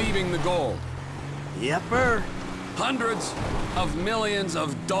just leaving the gold. Yepper. Hundreds of millions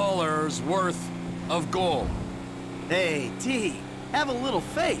of dollars worth of gold. Hey, T, have a little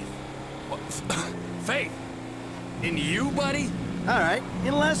faith. Faith? In you, buddy? All right,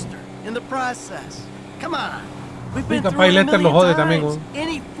 in Lester, in the process. Come on. We've been Capaz through it a Lester lo million jode también, times. güey.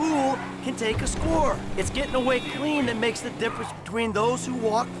 Any fool can take a score. It's getting away clean that makes the difference between those who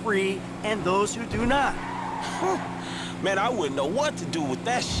walk free and those who do not. Man, I wouldn't know what to do with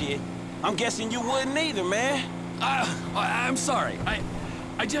that shit. I'm guessing you wouldn't either, man. I'm sorry.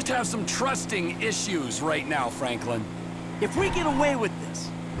 I just have some trusting issues right now, Franklin. If we get away with this,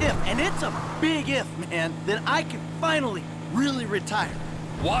 and it's a big if, man, then I can finally really retire.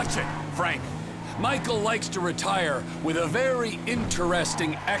 Watch it, Frank. Michael likes to retire with a very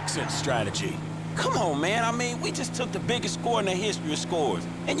interesting exit strategy. Come on, man. I mean, we just took the biggest score in the history of scores,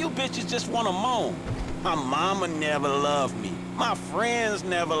 and you bitches just want to moan. My mama never loved me. My friends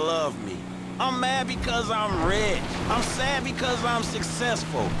never loved me. I'm mad because I'm rich. I'm sad because I'm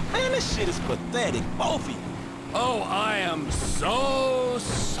successful. Man, this shit is pathetic, both of you. Oh, I am so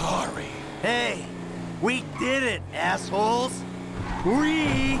sorry. Hey, we did it, assholes.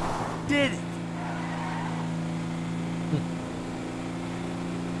 We did it.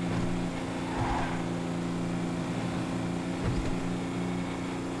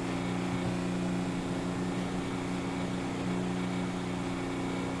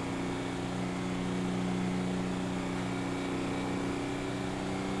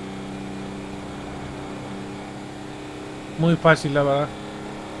 Muy fácil, la verdad.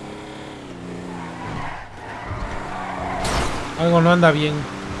 Algo no anda bien.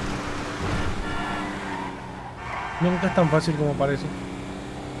 Nunca es tan fácil como parece.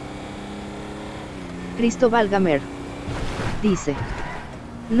 Cristóbal Gamer dice: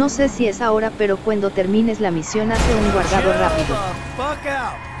 no sé si es ahora, pero cuando termines la misión hace un guardado rápido.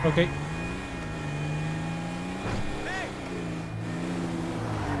 Ok.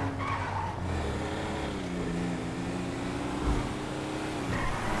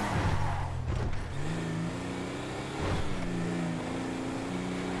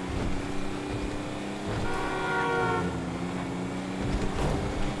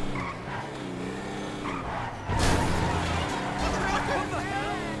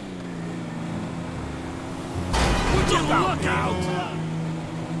 Look out!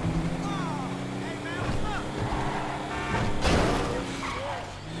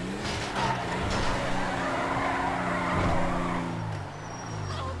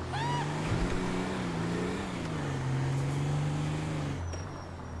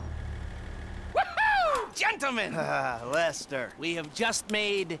 Gentlemen! Lester. We have just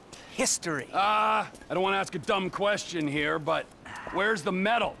made history. I don't want to ask a dumb question here, but where's the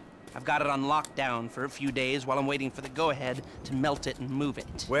metal? I've got it on lockdown for a few days while I'm waiting for the go-ahead to melt it and move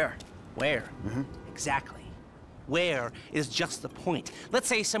it. Where? Where? Exactly. Where is just the point. Let's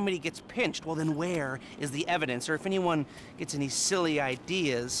say somebody gets pinched, well then where is the evidence? Or if anyone gets any silly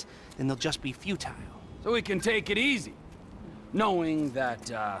ideas, then they'll just be futile. So we can take it easy, knowing that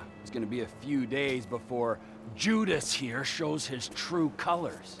it's gonna be a few days before Judas here shows his true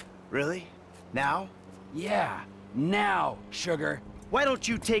colors. Really? Now? Yeah, now, sugar. Why don't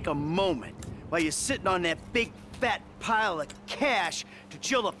you take a moment while you're sitting on that big fat pile of cash to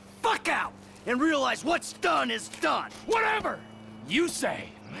chill the fuck out and realize what's done is done? Whatever you say.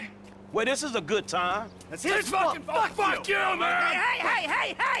 Well, this is a good time. That's his fucking fuck you, man!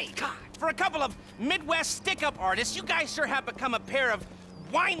 Hey! God, for a couple of Midwest stick-up artists, you guys sure have become a pair of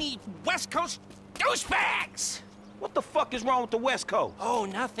whiny West Coast douchebags! What the fuck is wrong with the West Coast? Oh,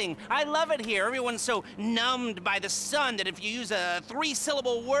 nothing. I love it here. Everyone's so numbed by the sun that if you use a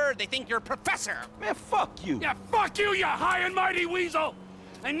 3-syllable word, they think you're a professor. Man, fuck you. Yeah, fuck you, you high and mighty weasel!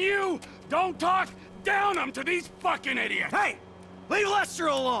 And you don't talk down them to these fucking idiots! Hey! Leave Lester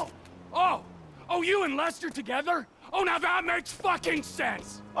alone! Oh, you and Lester together? Oh, now that makes fucking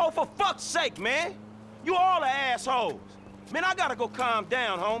sense! Oh, for fuck's sake, man! You all are assholes. Man, I gotta go calm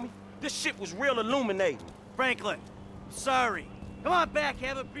down, homie. This shit was real illuminating. Franklin, sorry. Come on back,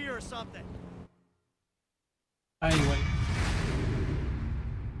 have a beer or something. Ay, güey.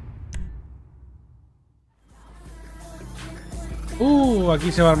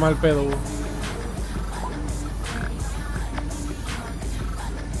 Aquí se va a armar el pedo.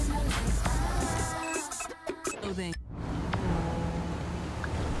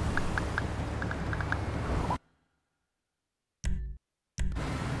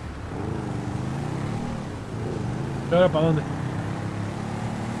 ¿Y ahora para dónde?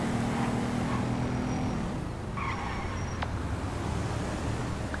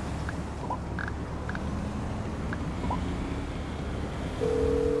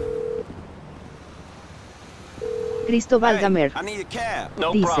 Cristóbal Gamer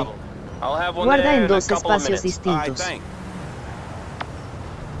dice, guarda en dos espacios distintos.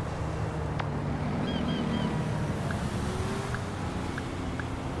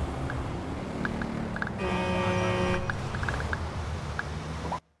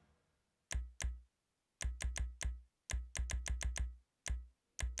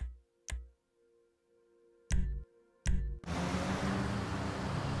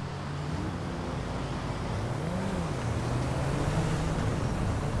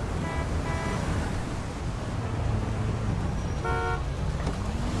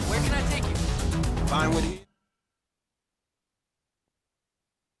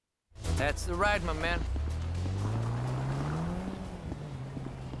 That's the ride, my man.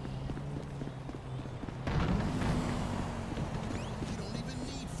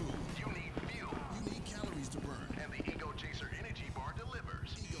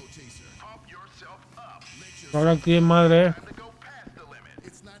 Ahora quién madre.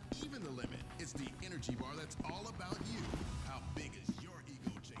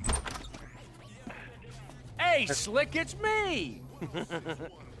 Hey, Slick, it's me!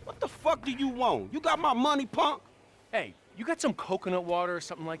 What the fuck do you want? You got my money, punk? Hey, you got some coconut water or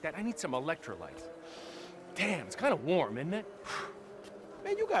something like that? I need some electrolytes. Damn, it's kind of warm, isn't it?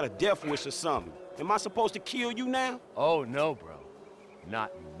 Man, you got a death wish or something. Am I supposed to kill you now? Oh, no, bro.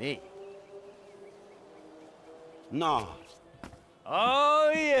 Not me. Nah.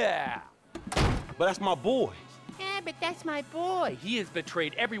 Oh, yeah. But that's my boy. Yeah, but that's my boy. He has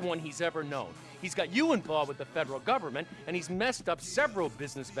betrayed everyone he's ever known. He's got you involved with the federal government, and he's messed up several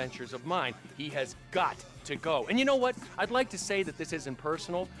business ventures of mine. He has got to go. And you know what? I'd like to say that this isn't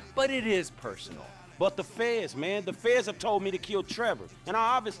personal, but it is personal. But the feds, man, the feds have told me to kill Trevor, and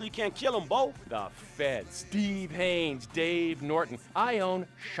I obviously can't kill them both. The feds, Steve Haynes, Dave Norton. I own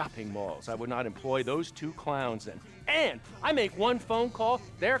shopping malls. I would not employ those two clowns in. And I make one phone call,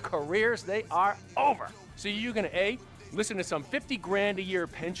 their careers, they are over. So you're gonna A, listen to some 50 grand a year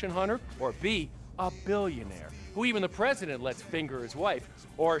pension hunter, or B, a billionaire, who even the president lets finger his wife,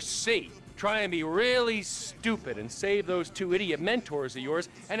 or C, try and be really stupid and save those two idiot mentors of yours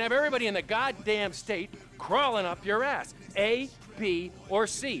and have everybody in the goddamn state crawling up your ass. A, B, or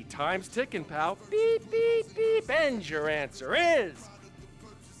C. Time's ticking, pal. Beep, beep, beep. And your answer is...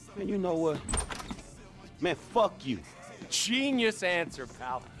 Man, you know what? Man, fuck you. Genius answer,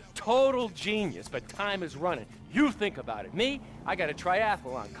 pal. Total genius, but time is running. You think about it. Me, I got a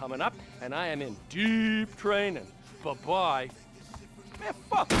triathlon coming up, and I am in deep training. Bye-bye. Man,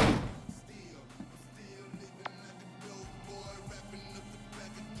 fuck you.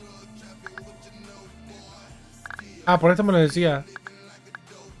 Ah, por esto me lo decía.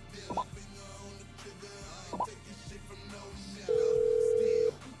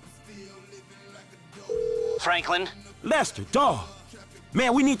 Franklin? Lester, dawg.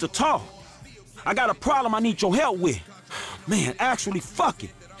 Man, we need to talk. I got a problem I need your help with. Man, actually, fuck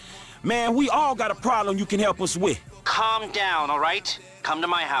it. Man, we all got a problem you can help us with. Calm down, all right? Come to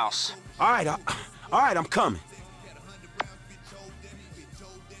my house. All right, I'm coming.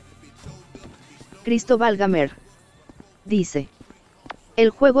 Cristóbal Gamer dice,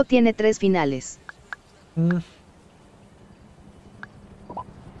 el juego tiene 3 finales.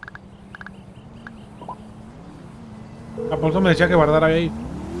 Por eso me decía que guardara ahí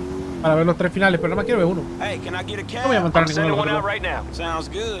para ver los 3 finales, pero no me quiero ver uno. Hey, can I get a cab? No voy a montar ninguno de los otros. Right now. Sounds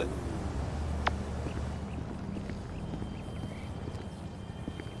good.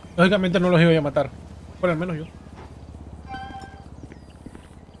 Lógicamente no los iba a matar. Bueno, al menos yo.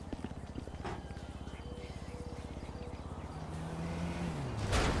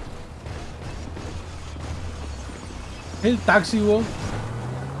 El taxi, vos.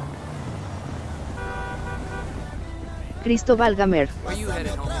 Cristóbal Gamer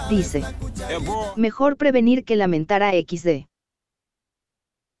dice, mejor prevenir que lamentar a XD.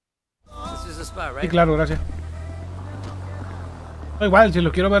 Sí, claro, gracias. No, igual, si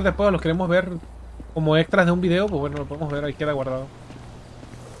los quiero ver después, los queremos ver como extras de un video, pues bueno, lo podemos ver, ahí queda guardado.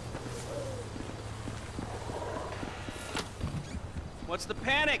 What's the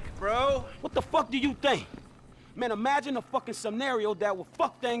panic, bro? What the fuck do you think? Man, imagine a fucking scenario that will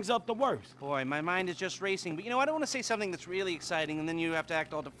fuck things up the worst. Boy, my mind is just racing. But you know, I don't want to say something that's really exciting and then you have to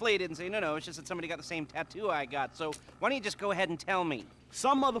act all deflated and say, no, it's just that somebody got the same tattoo I got. So why don't you just go ahead and tell me?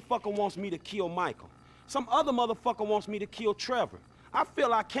 Some motherfucker wants me to kill Michael. Some other motherfucker wants me to kill Trevor. I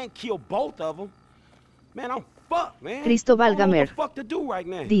feel I can't kill both of them. Man, I'm fucked, man. Cristo Valgamer Right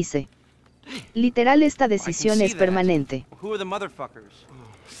now. dice: literal, esta decisión es permanente. Who are the motherfuckers?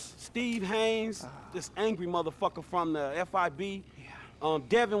 Steve Haynes, this angry motherfucker from the FIB.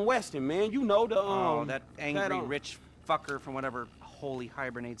 Devin Weston, man, you know the that angry rich fucker from whatever hole he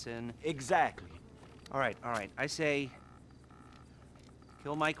hibernates in. Exactly. All right. I say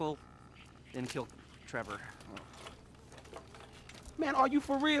kill Michael, then kill Trevor. Man, are you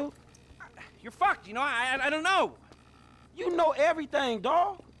for real? You're fucked, you know, I don't know. You know everything,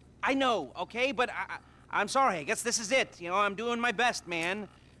 dawg. I know, okay, but I'm sorry, I guess this is it. You know, I'm doing my best, man.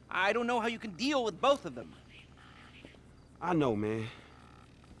 I don't know how you can deal with both of them. I know, man.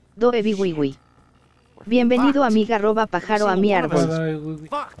 Doebiwiwi. Bienvenido, amiga @pájaro a mi árbol.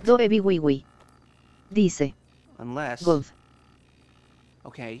 Doebiwiwi. Dice: unless God.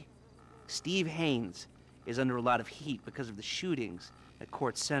 Okay, Steve Haynes is under a lot of heat because of the shootings at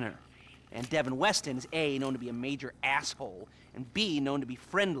Court Center. And Devin Weston is A, known to be a major asshole, and B, known to be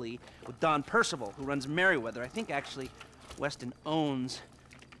friendly with Don Percival, who runs Merriweather. I think, actually, Weston owns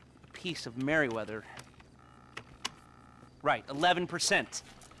a piece of Merriweather. Right, 11%.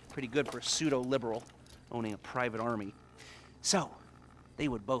 Pretty good for a pseudo-liberal owning a private army. So, they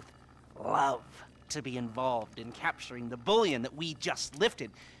would both love to be involved in capturing the bullion that we just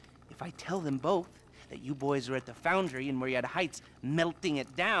lifted. If I tell them both that you boys are at the foundry in Marietta Heights melting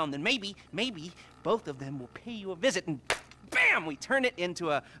it down, then maybe both of them will pay you a visit and bam, we turn it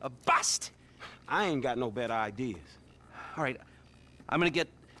into a bust. I ain't got no better ideas. All right, I'm gonna get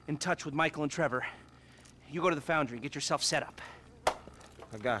in touch with Michael and Trevor. You go to the foundry, get yourself set up.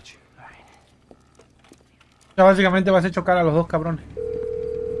 I got you. All right. Ya básicamente vas a chocar a los dos cabrones.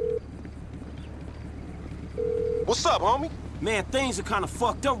 What's up, homie? Man, things are kind of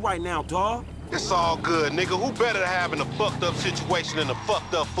fucked up right now, dawg. It's all good, nigga. Who better to have in a fucked up situation than a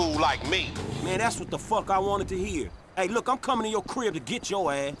fucked up fool like me? Man, that's what the fuck I wanted to hear. Hey, look, I'm coming to your crib to get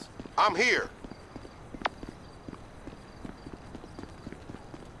your ass. I'm here.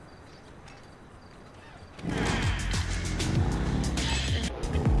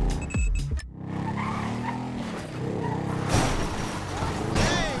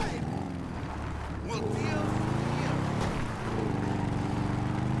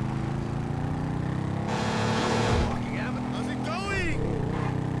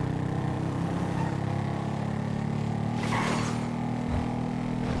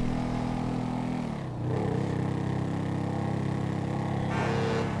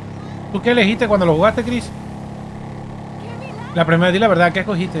 ¿Tú qué elegiste cuando lo jugaste, Chris? La primera, di la verdad, ¿qué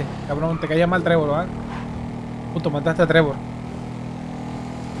escogiste? Cabrón, te caía mal Trevor, ¿verdad? Puto, mataste a Trevor.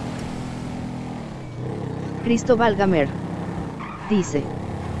 Cristo Valgamer dice: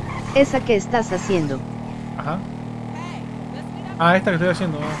 esa que estás haciendo. Ajá. Ah, esta que estoy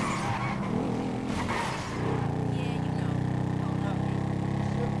haciendo.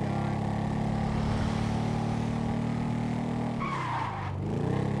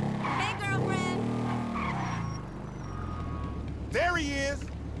 There he is.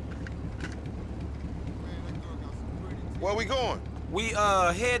 Where we going? We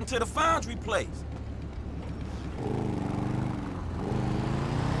heading to the foundry place.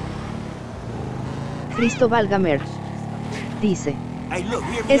 Cristo Valgamer dice: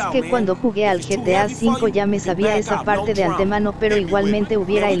 es que cuando jugué al GTA V ya me sabía esa parte de antemano, pero igualmente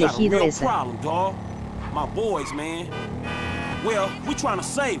hubiera elegido esa. My boys, man. Well, we trying to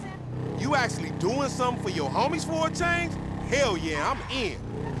save them. You actually doing something for your homies for a change? Hell yeah, I'm in.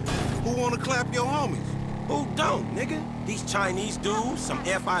 Who wanna clap your homies? Who don't, nigga? These Chinese dudes, some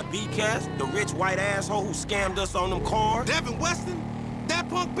FIB cats, the rich white asshole who scammed us on them cars. Devin Weston? That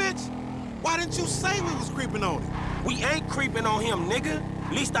punk bitch? Why didn't you say we was creeping on him? We ain't creeping on him, nigga.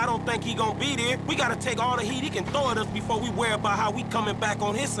 At least I don't think he gonna be there. We gotta take all the heat he can throw at us before we worry about how we coming back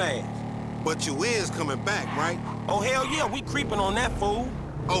on his ass. But you is coming back, right? Oh, hell yeah, we creeping on that fool.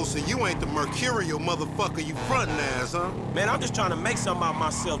 Oh, so you ain't the mercurial motherfucker you frontin' as, huh? Man, I'm just trying to make something out of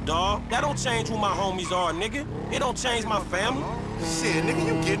myself, dawg. That don't change who my homies are, nigga. It don't change my family. Shit, nigga,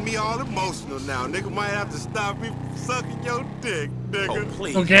 you getting me all emotional now. Nigga might have to stop me from sucking your dick, nigga. Oh,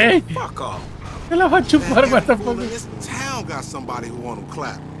 please. Okay. Fuck off. Me la va a chupar, what the fuck? This town got somebody who want him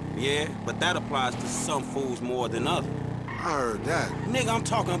clapped. Yeah, but that applies to some fools more than others. I heard that. Nigga, I'm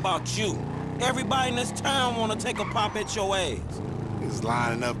talking about you. Everybody in this town wanna take a pop at your ass. Niggas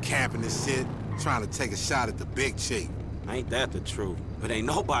lining up, camping this shit, trying to take a shot at the big chief. Ain't that the truth? But ain't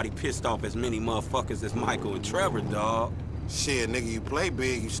nobody pissed off as many motherfuckers as Michael and Trevor, dawg. Shit, nigga, you play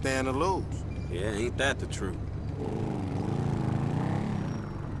big, you stand to lose. Yeah, ain't that the truth?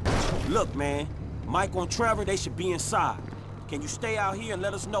 Look, man, Michael and Trevor, they should be inside. Can you stay out here and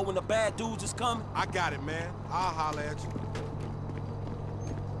let us know when the bad dudes is coming? I got it, man. I'll holler at you.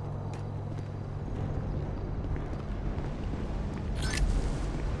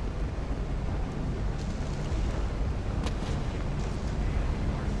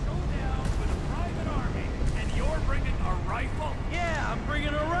 Yeah, I'm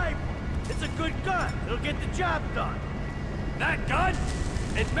bringing a rifle. It's a good gun. It'll get the job done. That gun?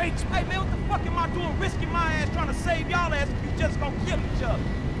 It makes... Hey, man, what the fuck am I doing risking my ass trying to save y'all ass if you just gonna kill each other?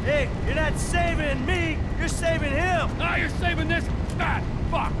 Hey, you're not saving me. You're saving him. Now you're saving this fat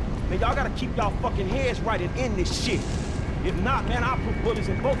fuck. Man, y'all gotta keep y'all fucking heads right and end this shit. If not, man, I'll put bullets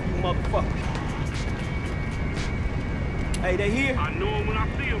in both of you motherfuckers. Hey, they here? I know them when I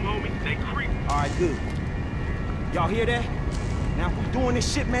see them, homie. They creep. All right, good. Y'all hear that? Now, if we doing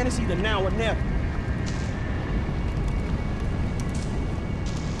this shit, man, it's either now or never.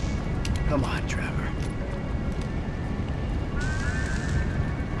 Come on, Trevor.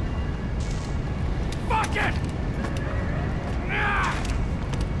 Fuck it! Ah!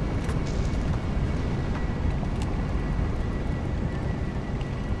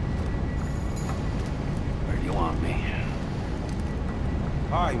 Where do you want me?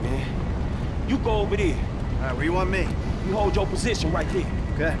 All right, man. You go over there. All right, where you want me? You hold your position right there.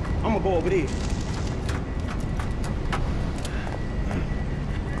 Okay. I'm gonna go over there.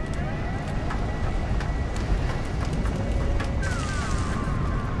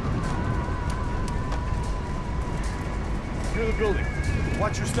 Near the building.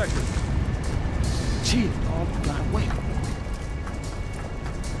 Watch your sector. Chill, dog. You gotta wait.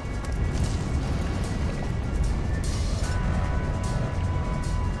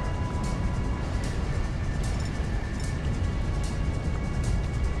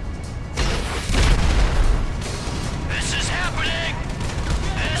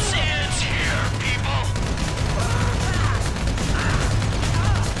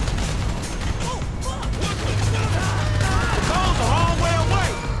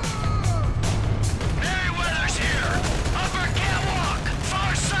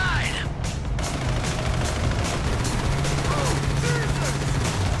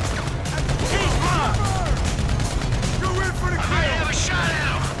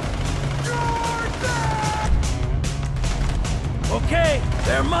 Okay,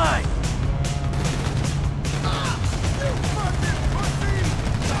 they're mine.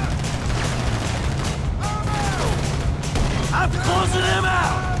 I'm closing them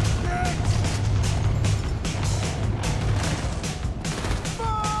out.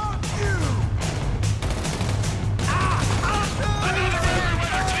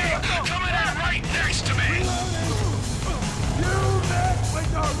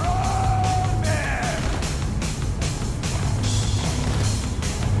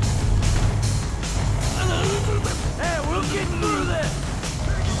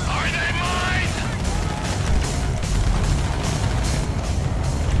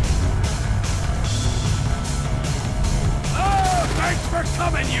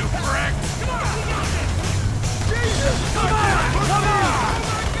 Coming, you prick! Come on, we got this! Jesus! Come on!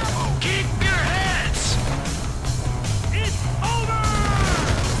 Keep your heads! It's over!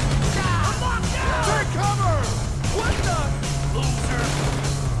 Come on down! Take cover! What the? Loser!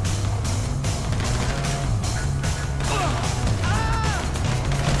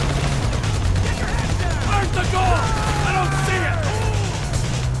 Get your head down! Where's the goal? I don't see it!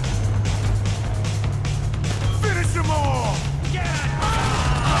 Finish them all!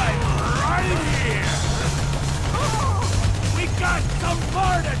 Got some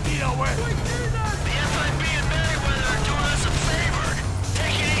bar to deal with! The FIB and Merryweather are doing us a favor,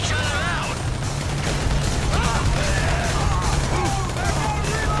 taking each other out!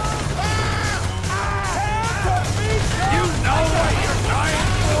 You know what you're dying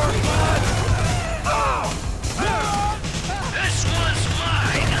for, bud? This one's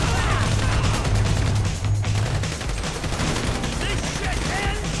mine! This shit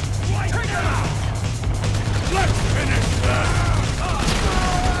ends right now! Let's finish this!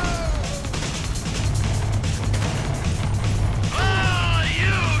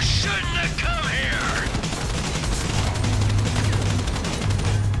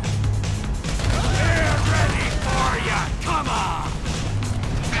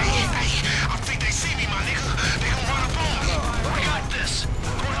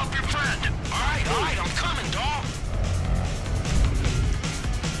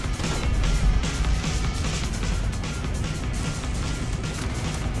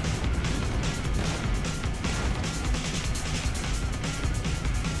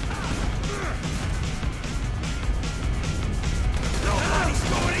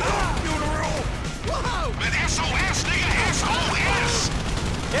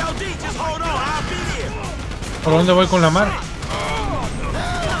 ¿Por dónde voy con la mar?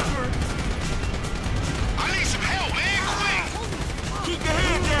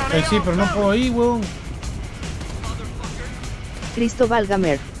 Sí, pero no puedo ir, weón. Cristo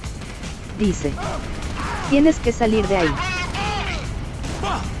Valgamer dice: tienes que salir de ahí.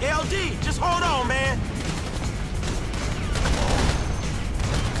 LD, just hold on, man.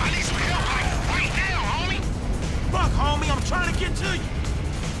 I need some help right now, homie. Fuck, homie, I'm trying to get to you.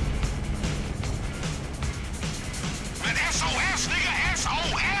 Man, SOS, nigga,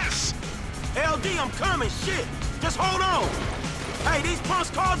 SOS. LD, I'm coming, shit. Just hold on. Hey, these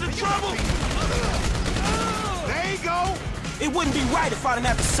punks causing trouble. There you go. It wouldn't be right if I didn't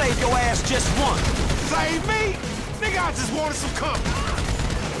have to save your ass just once. Save me? Nigga, I just wanted some company.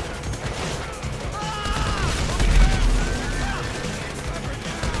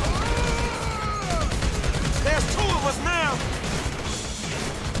 There's two of us now.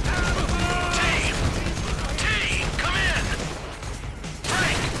 T, come in.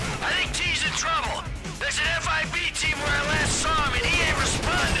 Frank, I think T's in trouble. There's an FIB team where I last saw him and he ain't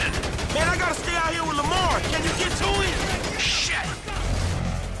responding. Man, I gotta stay out here with Lamar. Can you get to him? Shit.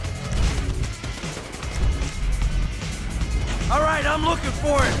 All right, I'm looking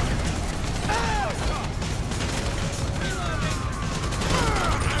for it.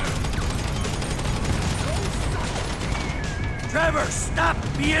 Trevor, stop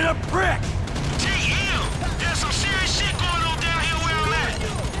being a prick! T.M. There's some serious shit going on down here where I'm at.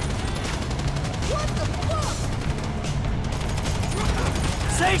 What the fuck?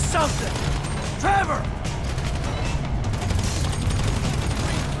 Say something! Trevor!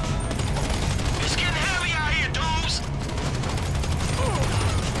 It's getting heavy out here, dudes.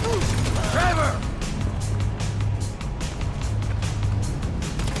 Trevor!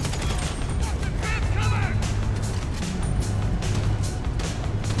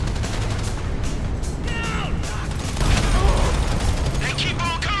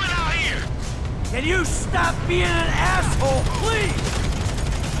 Can you stop being an asshole, please?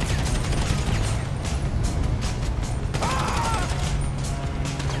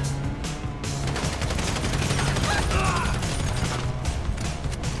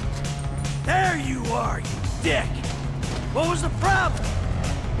 There you are, you dick! What was the problem?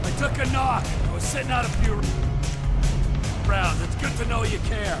 I took a knock. I was sitting out a few rounds. It's good to know you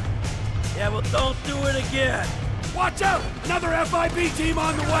care. Yeah, well, don't do it again. Watch out! Another FIB team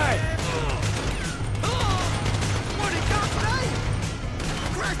on the way!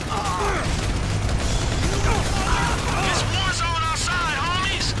 It's war zone outside,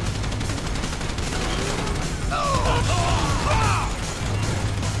 homies!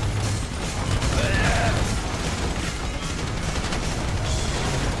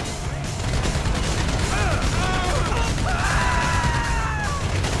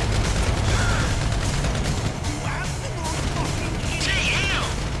 T.M.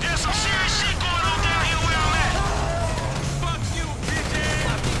 There's some serious shit going on down here where I'm at! Fuck you,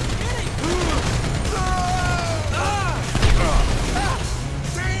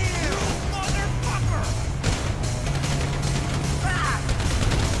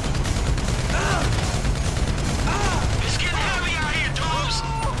 It's getting heavy out here, dudes!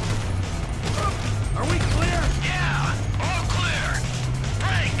 Are we clear? Yeah, all clear.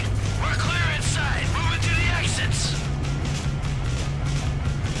 Frank, we're clear inside. Moving to the exits.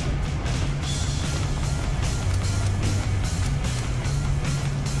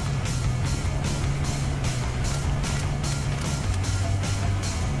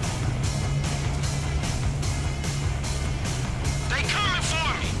 They coming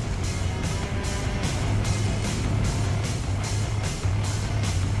for me.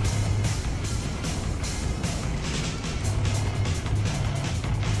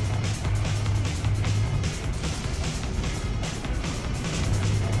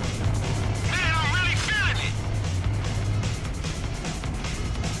 Man, I'm really feeling it.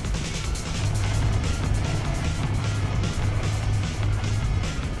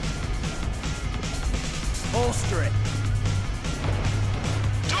 Holster it.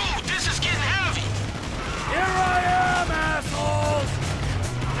 Dude, this is getting heavy. Here I am, assholes!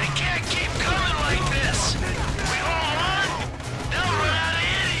 They can't keep coming like this. We all run, they'll run out of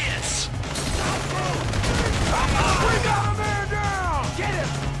idiots. We got a man down! Get him!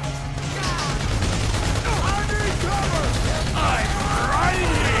 I need cover! I'm right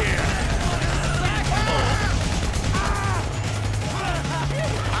here!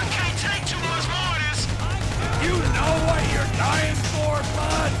 I can't take too much more of this. You know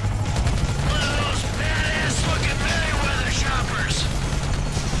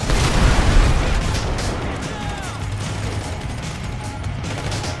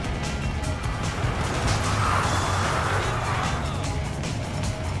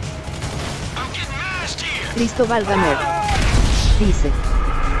Cristo Valgamer. Dice.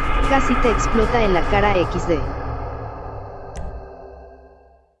 Casi te explota en la cara XD.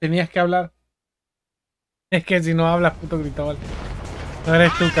 Tenías que hablar. Es que si no hablas, puto Cristóbal. No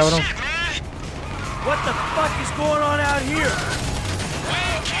eres tú, cabrón. What the fuck is going on out here?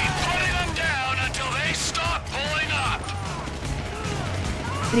 We'll keep putting them down until they stop pulling up.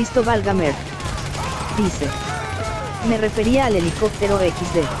 Cristo Valgamer. Dice. Me refería al helicóptero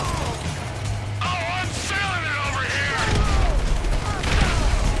XD.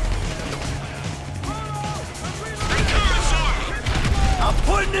 I'm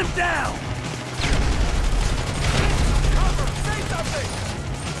putting him down! Cover! Say something!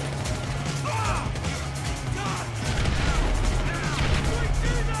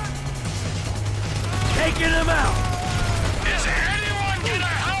 Taking him out! Is anyone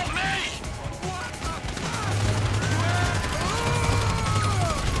gonna help me?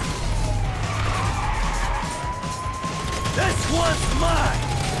 This one's mine!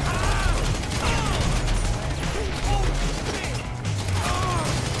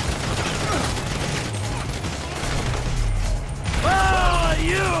 Oh,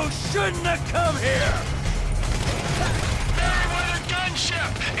 you shouldn't have come here! Merryweather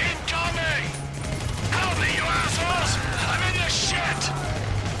gunship incoming! Help me, you assholes! I'm in the shit!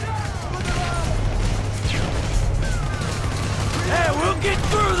 Hey, we'll get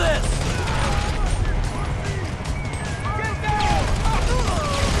through this!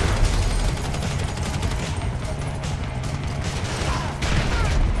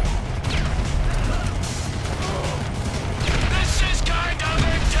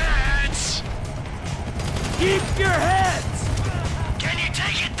 Keep your heads! Can you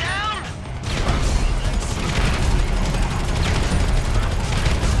take it down?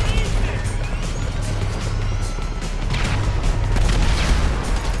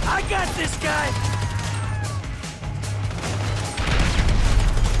 I got this guy!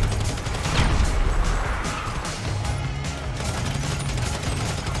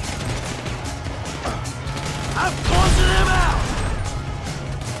 I'm closing him out!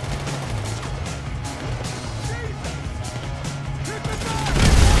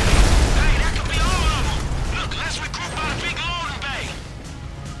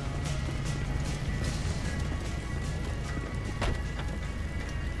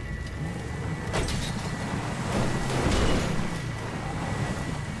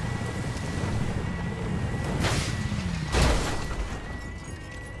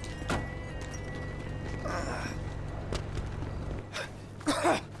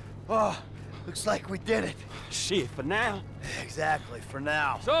 Oh, looks like we did it. Shit, for now. Exactly, for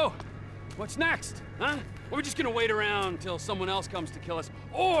now. So, what's next, huh? Are we just gonna wait around till someone else comes to kill us?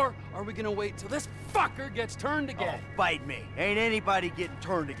 Or are we gonna wait till this fucker gets turned again? Oh, fight me. Ain't anybody getting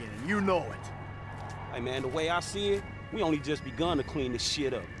turned again, and you know it. Hey, man, the way I see it, we only just begun to clean this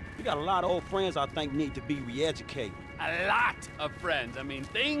shit up. We got a lot of old friends I think need to be re-educated. A lot of friends. I mean,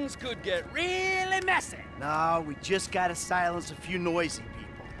 things could get really messy. No, we just gotta silence a few noisy people.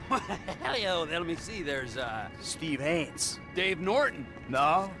 Hell yeah, let me see. There's, Steve Haynes. Dave Norton.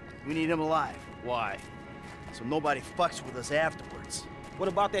 No, we need him alive. Why? So nobody fucks with us afterwards. What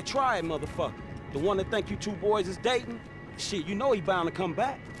about that triad motherfucker? The one that think you two boys is dating? Shit, you know he bound to come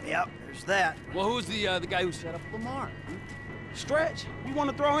back. Yep, there's that. Well, who's the guy who set up Lamar? Stretch? You want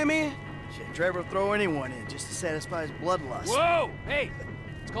to throw him in? Shit, Trevor will throw anyone in just to satisfy his bloodlust. Whoa! Hey!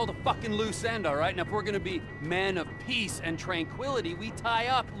 It's called a fucking loose end, all right? Now, if we're gonna be men of peace and tranquility, we tie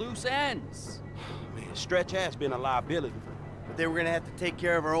up loose ends. Man, Stretch has been a liability. But they were gonna have to take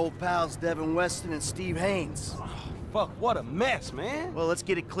care of our old pals Devin Weston and Steve Haynes. Oh, fuck, what a mess, man. Well, let's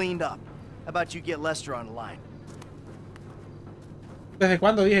get it cleaned up. How about you get Lester on the line? ¿Desde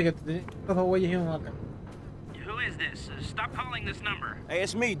cuándo dije que estos dos güeyes iban acá? Who is this? Stop calling this number. Hey,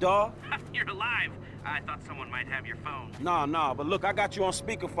 it's me, dawg. You're alive. I thought someone might have your phone. Nah, but look, I got you on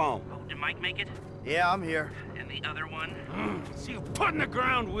speakerphone. Oh, did Mike make it? Yeah, I'm here. And the other one? See you putting the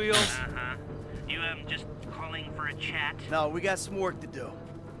ground wheels. Uh-huh. You, just calling for a chat? No, we got some work to do.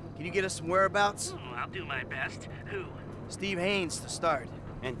 Can you get us some whereabouts? Oh, I'll do my best. Who? Steve Haynes to start.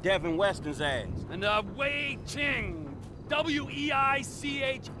 And Devin Weston's ass. And, Wei Cheng. W-E-I-C-H-E-N-G.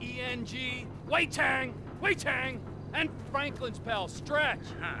 Wei Cheng. Wei Cheng. And Franklin's pal, Stretch.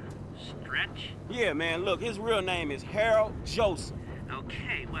 Huh. Stretch? Yeah, man, look, his real name is Harold Joseph.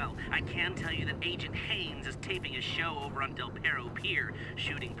 Okay, well, I can tell you that Agent Haynes is taping a show over on Del Perro Pier.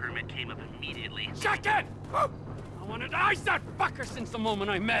 Shooting permit came up immediately. Shut it! I wanted to ice that fucker since the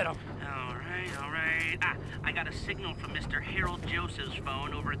moment I met him. All right. I got a signal from Mr. Harold Joseph's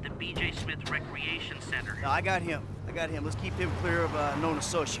phone over at the B.J. Smith Recreation Center. No, I got him. Let's keep him clear of known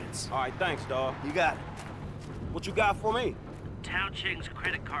associates. All right, thanks, dawg. You got it. What you got for me? Tao Ching's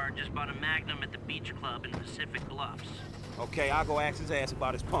credit card just bought a Magnum at the beach club in Pacific Bluffs. Okay, I'll go ask his ass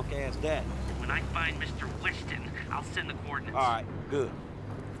about his punk ass dad. When I find Mr. Weston, I'll send the coordinates. All right, good.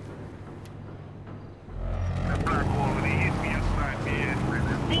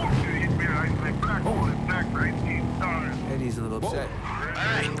 Eddie's a little upset.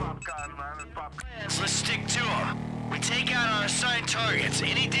 Alright. Let's stick to them. We take out our assigned targets.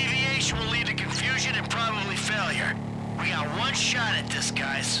 Any deviation will lead to confusion and probably failure. We got one shot at this,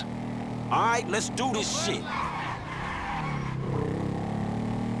 guys. All right, let's do this shit.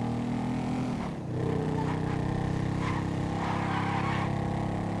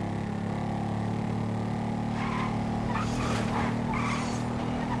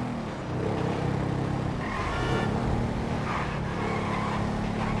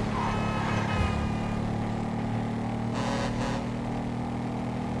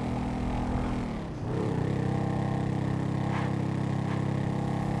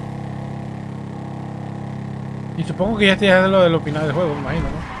 Y supongo que ya estoy haciendo lo del opinar del juego, me imagino,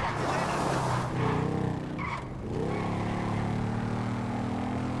 ¿no?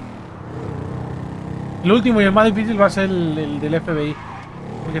 El último y el más difícil va a ser el del FBI.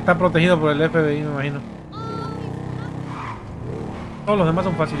 Porque está protegido por el FBI, me imagino. Todos los demás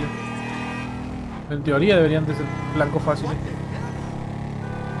son fáciles. En teoría deberían de ser blancos fáciles.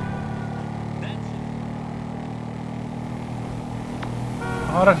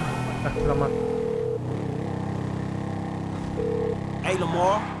 Ahora sí. La más. Hey,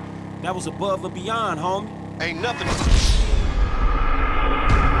 Lamar, that was above and beyond, homie. Ain't nothing.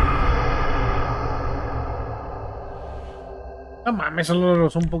 No mames, solo lo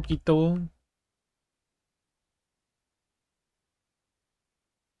rozó un poquito.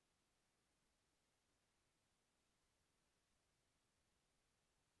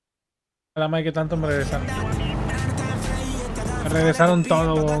 A la madre que tanto me regresaron. Me regresaron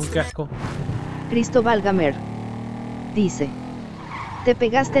todo, qué asco. Cristóbal Gamer dice: te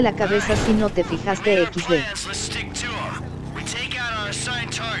pegaste la cabeza si no te fijaste XD.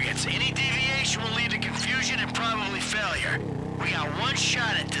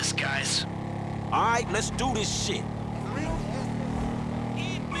 Alright, let's do this shit.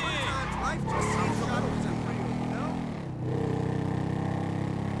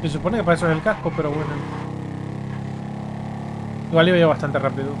 Se supone que para eso es el casco, pero bueno. Igual iba yo bastante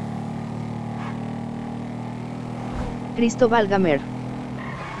rápido. Cristóbal Gamer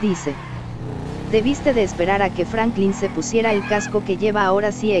dice: debiste de esperar a que Franklin se pusiera el casco que lleva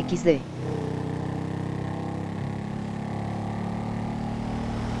ahora sí XD.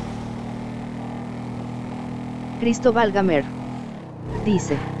 Cristóbal Gamer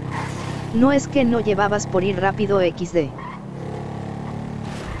dice: no es que no llevabas por ir rápido XD.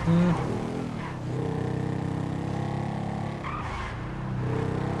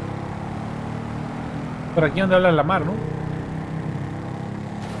 Por aquí donde habla la mar, ¿no?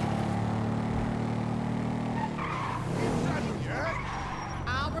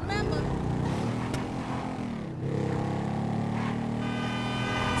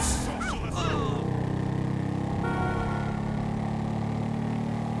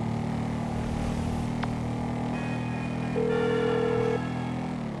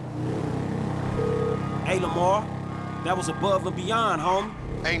 Hey, Lamar, that was above and beyond, homie.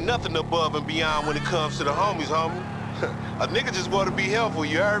 Ain't nothing above and beyond when it comes to the homies, homie. A nigga just want to be helpful,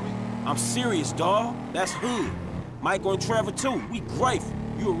 you heard me? I'm serious, dawg. That's hood. Michael and Trevor, too. We grateful.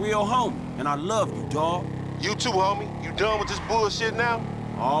 You a real homie, and I love you, dawg. You too, homie. You done with this bullshit now?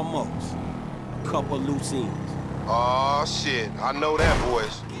 Almost. A couple loose ends. Aw, shit. I know that,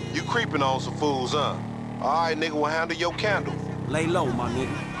 boys. You creeping on some fools, huh? All right, nigga, we'll handle your candle. Lay low, my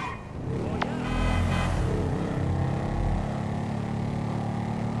nigga.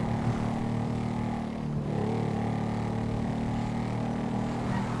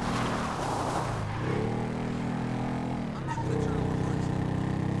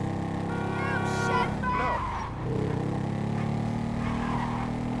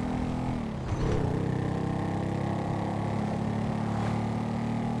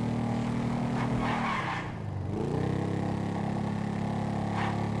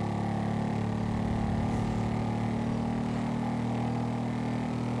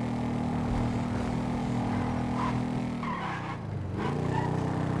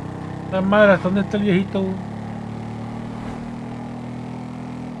 La madre, ¿dónde está el viejito?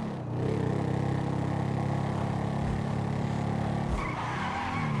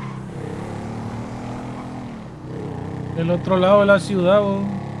 El otro lado de la ciudad, no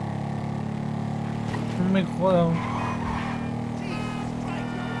me jodas.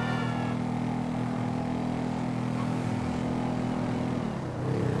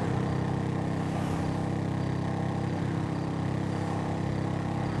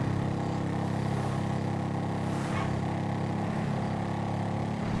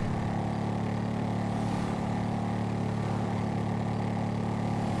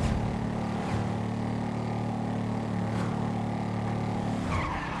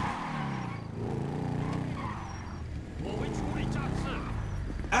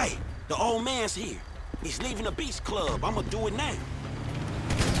 The old man's here. He's leaving the Beast Club. I'm gonna do it now.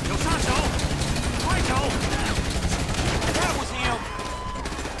 Yo, Sancho! Righto! That was him.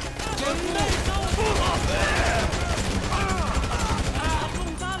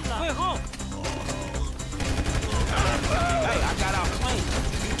 Hey, I got our plan.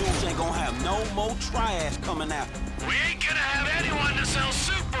 You dudes ain't gonna have no more trash coming out. We ain't gonna have anyone to sell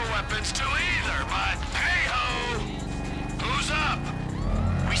super weapons to either, but hey-ho! Who's up?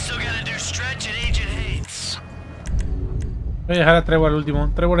 We still gotta do Stretch and Agent Haynes. Voy a dejar a Trevor al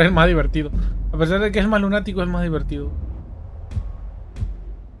último. Trevor es el más divertido. A pesar de que es más lunático, es el más divertido.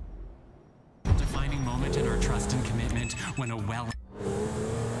 Defining moment in our trust and commitment when a well.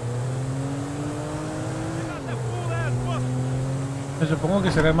 Me supongo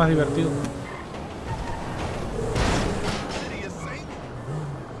que será el más divertido.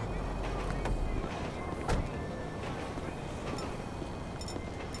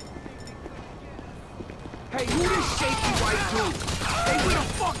 Hey, who this shaky white dude? Hey, where the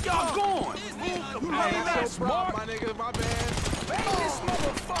fuck y'all going? Hey, that's smart, my nigga, my bad. Hey, this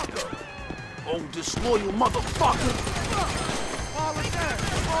motherfucker! Oh, disloyal motherfucker! All of that,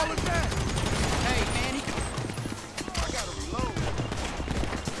 all of that. Hey, man, I gotta reload.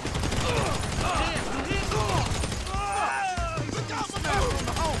 Look out, my man on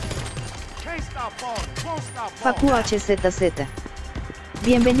the home. Can't stop falling, won't stop falling. Facu HZZ.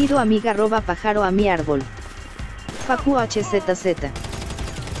 Bienvenido amiga roba pájaro a mi árbol. Facu HZZ.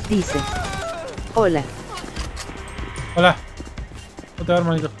 Dice. Hola. Hola. ¿Cómo te va,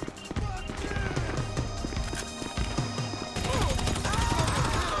 hermanito?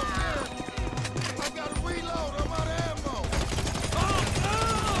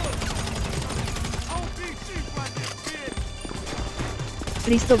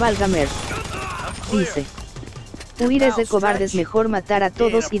 Cristo Valgamer. Dice. Huir es de cobardes, mejor matar a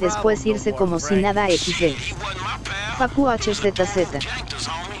todos y después irse como si nada XD. Facu HZZ.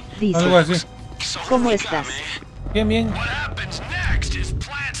 Dice. Algo así. ¿Cómo estás? Bien, bien.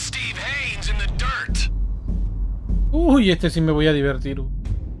 Uy, este sí me voy a divertir.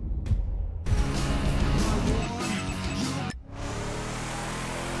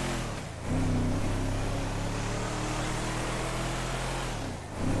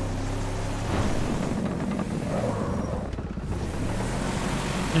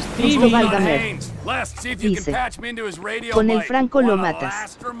 Cristo Valgamer. Dice. Con el Franco lo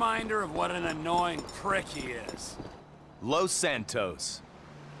matas. Los Santos.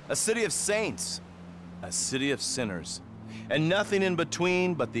 A city of saints. A city of sinners. And nothing in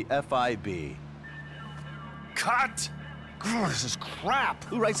between but the FIB. Cut! God, this is crap!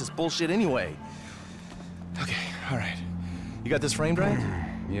 Who writes this bullshit anyway? Okay, alright. You got this framed right?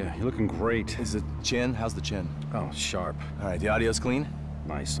 Yeah, you're looking great. Is the chin? How's the chin? Oh, sharp. Alright, the audio's clean?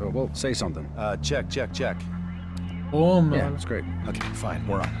 Nice. Oh, well, say something. Check. Oh, man. Yeah, that's great. Okay, fine,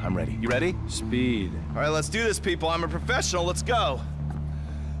 we're on. I'm ready. You ready? Speed. Alright, let's do this, people. I'm a professional. Let's go.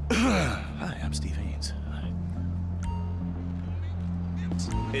 Hi, I'm Steve Haynes.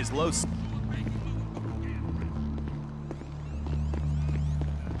 Is low.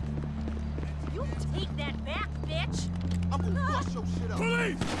 You take that back, bitch! I'm gonna bust your shit up.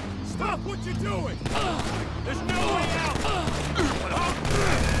 Police! Stop what you're doing! There's no way out!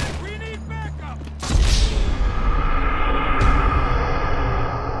 We need backup!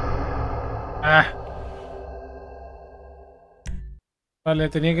 Ah. Vale,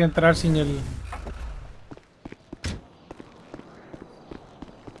 tenía que entrar sin el...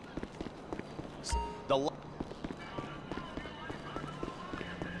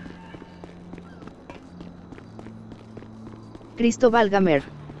 Cristo Valgamer.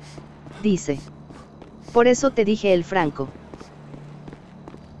 Dice. Por eso te dije el Franco.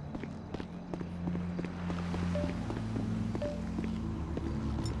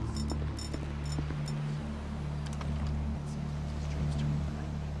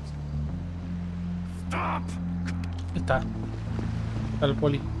 Está el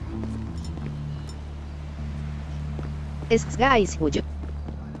poli. Exgaishuyo.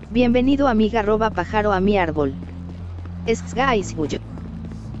 Bienvenido amiga roba pájaro a mi árbol. Exgaishuyo.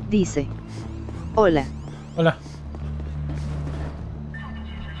 Dice. Hola. Hola.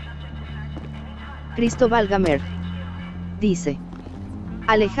 Cristo Valgamer. Dice.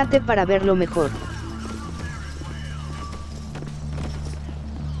 Aléjate para verlo mejor.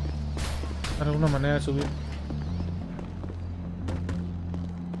 ¿Alguna manera de subir?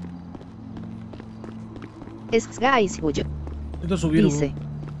 Exgaishuyo. Esto subir. Dice.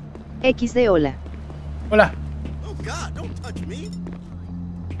 XD hola. Hola. Oh God, don't touch me.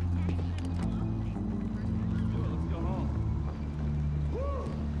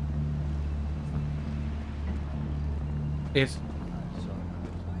 Es.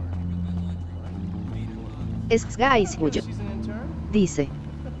 Es guys huyo. Dice.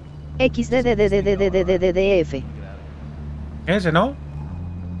 XDDDDDDDDF. Ese, ¿no?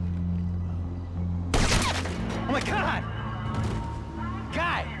 Oh my God!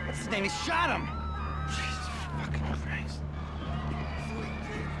 Guy, what's his name? He shot him. Jesus fucking Christ.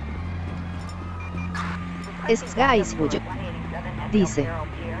 Es guys huyo. Dice.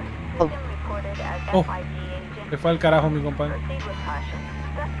 Oh. Oh. Se fue al carajo mi compadre.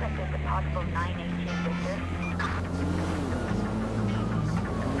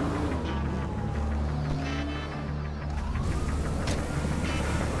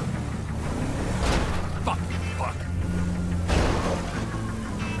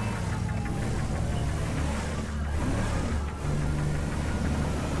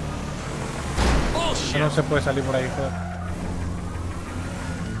 No se puede salir por ahí, creo.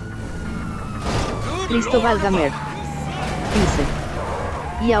 Cristo Valgamer. Dice.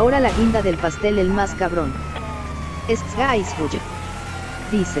 Y ahora la guinda del pastel, el más cabrón. Es guys huyo.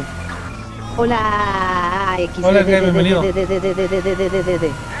 Dice. Hola, X. Hola, bienvenido. ¿Cómo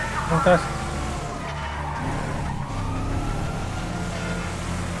estás?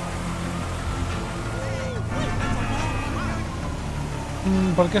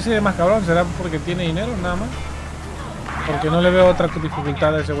 ¿Por qué se ve más cabrón? ¿Será porque tiene dinero nada más? Porque no le veo otra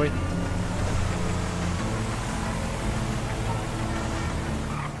dificultad a ese güey.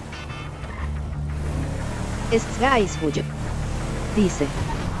 Es guys huyo. Dice.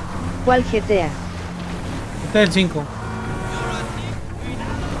 ¿Cuál GTA? Este es el 5.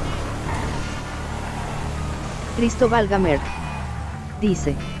 Cristo Valgamer.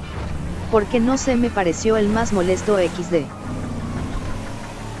 Dice. Porque no se me pareció el más molesto XD.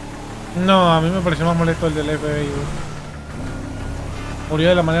 No, a mí me pareció más molesto el del FBI. Murió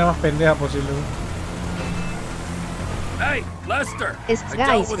de la manera más pendeja posible. Hey, Lester. Es I dealt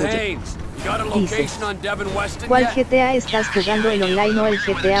guys with huyo. Haynes. You got a Dice. location on Devin Weston ¿Cuál yet? GTA estás jugando, el online o el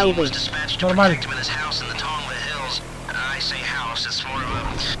GTA V? Normal.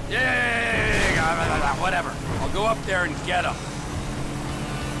 Yeah, whatever. I'll go up there and get him.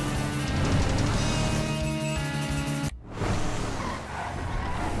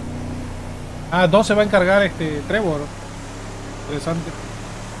 Ah, 2 se va a encargar Trevor. Interesante.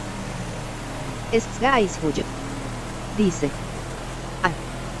 Es guys huyo. Dice. Ah.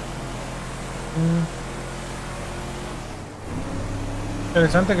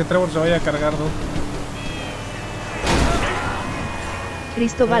 Interesante que Trevor se vaya a cargar 2.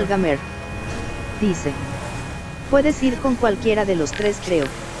 Cristo Valgamer. Dice. Puedes ir con cualquiera de los tres, creo.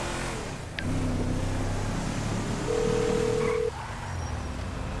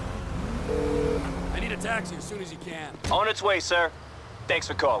 I need a taxi as soon as you can. On its way, sir. Thanks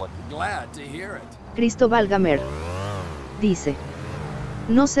for calling. Glad to hear it. Cristo Valgamer. Dice.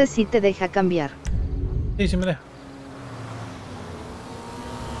 No sé si te deja cambiar. Sí, sí me deja.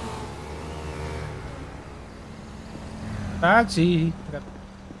 Taxi.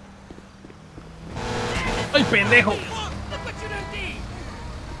 ¡Ay, pendejo!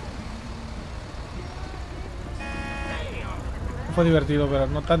 Fue divertido, pero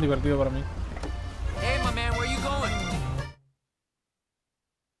no tan divertido para mí. Hey, my man, where you going?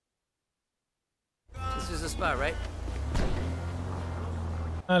 This is the spot, right?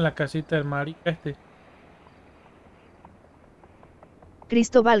 Ah, la casita del Mari.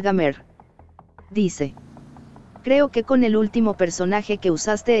 Cristo Valgamer. Dice. Creo que con el último personaje que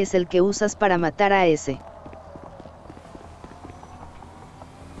usaste es el que usas para matar a ese.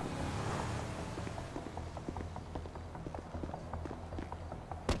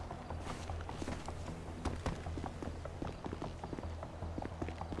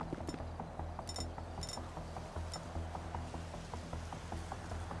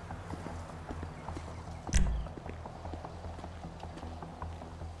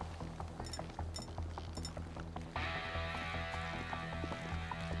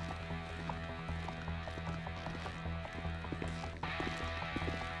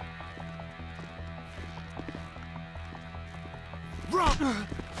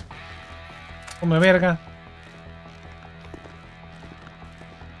 Come verga.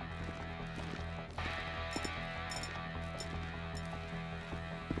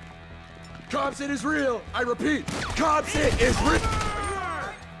 Cops, it is real. I repeat, cops, it is real.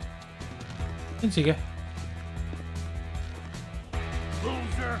 ¿Quién sigue?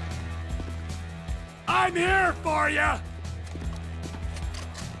 Loser. I'm here for you.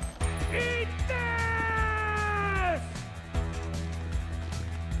 Eat this!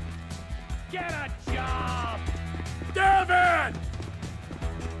 Get a job! Devin!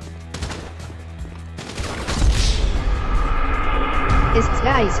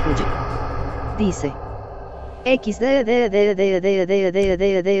 Guys, dice.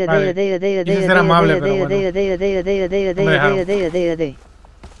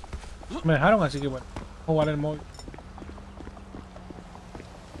 Me dejaron, así que bueno, jugar el móvil.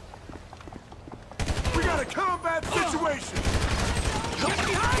 We got a combat situation. Get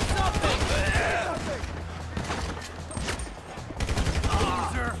behind something.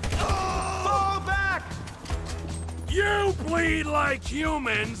 Fall back. You bleed like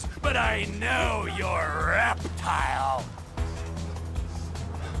humans, but I know you're reptile.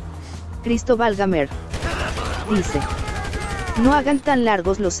 Cristóbal Gamer dice. No hagan tan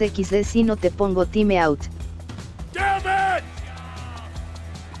largos los XD si no te pongo time out. Damn it!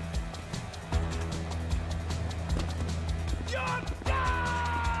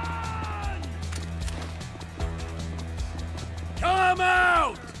 Come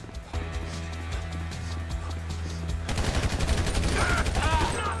out!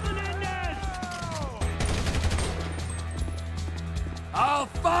 I'll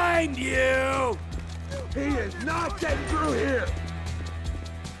find you! He is not getting through here.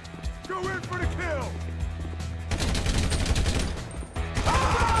 Go in for the kill.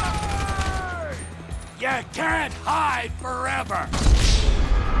 You can't hide forever.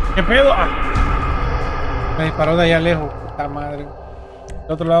 ¿Qué pedo? Ah. Me disparó de allá lejos. Puta madre.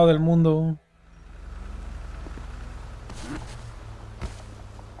 Del otro lado del mundo.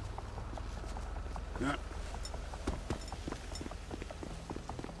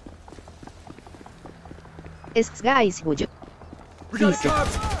 Guys, dice.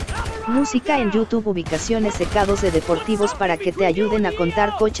 Música en YouTube, ubicaciones secados de deportivos para que te ayuden a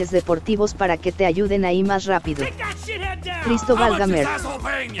contar coches deportivos para que te ayuden a ir más rápido. Cristóbal Gamer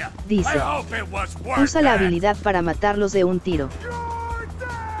dice. Usa la habilidad para matarlos de un tiro.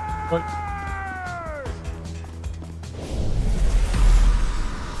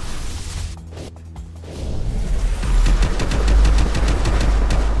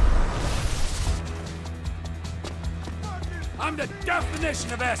 I'm the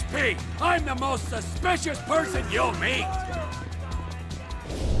definition of SP. I'm the most suspicious person you'll meet.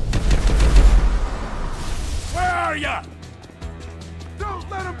 Where are ya? Don't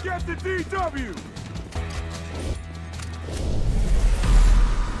let him get the DW.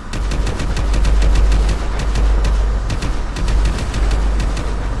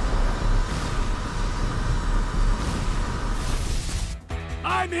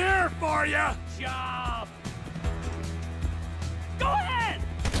 I'm here for ya. Job. Go ahead.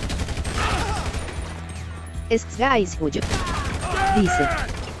 Guys, dice.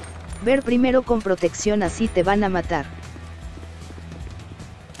 Ver primero con protección, así te van a matar.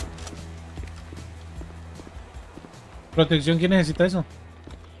 ¿Protección? ¿Quién necesita eso?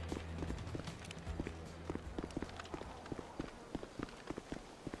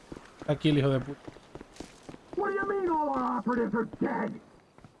 Aquí el hijo de puta. What do you mean all our operatives are dead?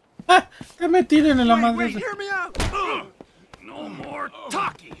 ¡Ah! ¡Que me tiren en la madre! Wait, hear me out. No more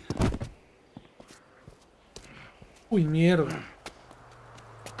talking. Uy, mierda.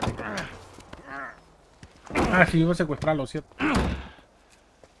 Ah, sí, iba a secuestrarlo, ¿cierto?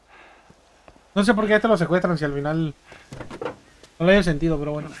 No sé por qué a este lo secuestran si al final no le dio sentido,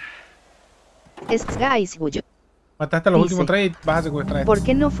 pero bueno. Guys, mataste a los dice, últimos 3 y vas a secuestrar a este. ¿Por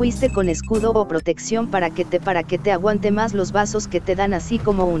qué no fuiste con escudo o protección para que te aguante más los vasos que te dan así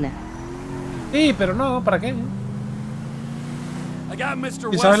como una? Sí, pero no, ¿para qué?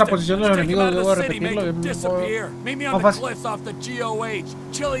 Si sabes la posición de los enemigos, debo repetirlo. No fácil.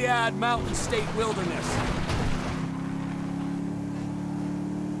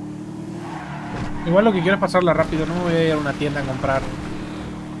 Igual lo que quiero es pasarla rápido, no me voy a ir a una tienda a comprar.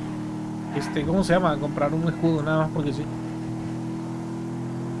 ¿Cómo se llama? A comprar un escudo, nada más porque sí.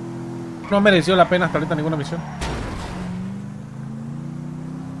 No mereció la pena hasta ahorita ninguna misión.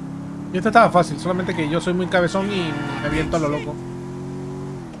 Y esta estaba fácil, solamente que yo soy muy cabezón y me aviento a lo loco.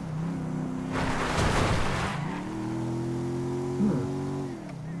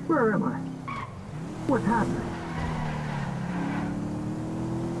 Where am I? What's happening?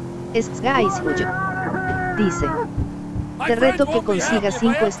 Guys, dice. Te reto que consigas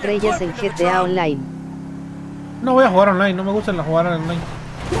 5 estrellas en GTA Online. No voy a jugar online, no me gusta jugar online.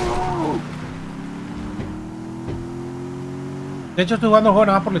 De hecho estoy jugando el juego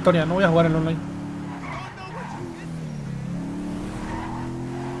nada más por la historia, no voy a jugar en online.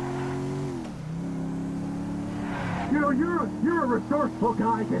 You know, you're a resourceful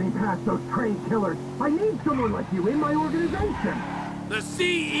guy getting past those trained killers. I need someone like you in my organization. The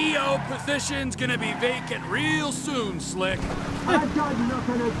CEO position's gonna be vacant real soon, Slick.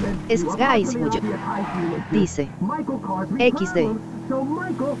 Guys, dice. XD. So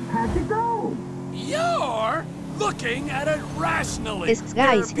Michael had to go. You're looking at it rationally. Es There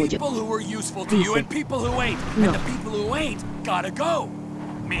are guys, people who are useful to you and people who ain't. And the people who ain't gotta go.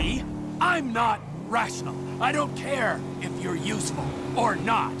 Me? I'm not rational. I don't care if you're useful or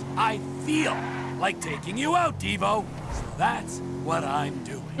not. I feel like taking you out, Devo. So that's what I'm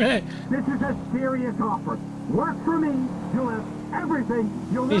doing. This is a serious offer. Work for me. You'll have everything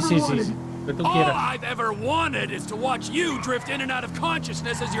you'll never wanted. All I've ever wanted is to watch you drift in and out of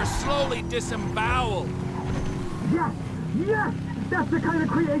consciousness as you're slowly disemboweled. Yes, yes, that's the kind of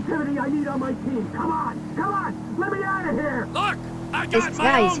creativity I need on my team. Come on, let me out of here. Look, I got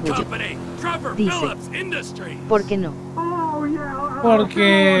my own company, Trevor Phillips Industries. ¿Por qué no? Oh yeah.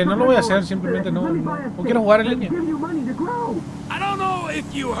 Porque no lo voy a hacer, simplemente no quiero jugar en línea. I don't know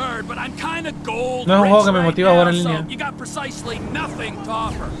if you heard, but I'm kind of gold No es un juego que me rich motiva a right jugar en now, línea. so you got precisely nothing to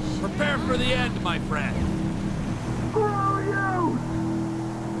offer. Prepare for the end, my friend. Screw you!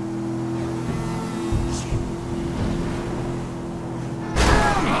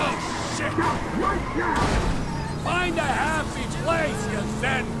 Oh, shit! Find a happy place, you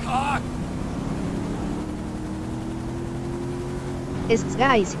Zen cock! Es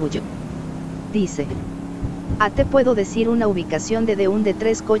guys, Huyo. Dice. Te puedo decir una ubicación de un de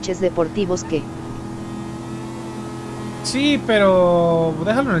 3 coches deportivos que... Sí, pero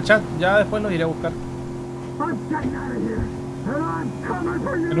déjalo en el chat, ya después lo iré a buscar.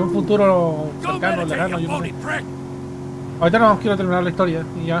 En un futuro cercano, lejano, yo no sé. Ahorita no quiero terminar la historia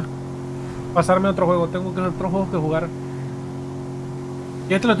y ya. Pasarme a otro juego, tengo otros juegos que jugar.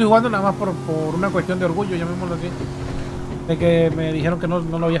 Y este lo estoy jugando nada más por una cuestión de orgullo, llamémoslo así. De que me dijeron que no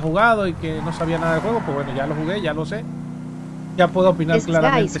lo había jugado y que no sabía nada del juego, pues bueno, ya lo jugué, ya lo sé. Ya puedo opinar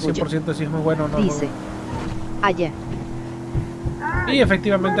claramente 100% de si es muy bueno o no. Dice. Allá. Y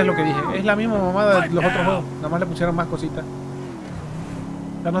efectivamente es lo que dije, es la misma mamada de los otros juegos, nada más le pusieron más cositas.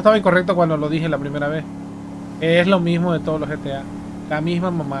 O sea, no estaba incorrecto cuando lo dije la primera vez. Es lo mismo de todos los GTA, la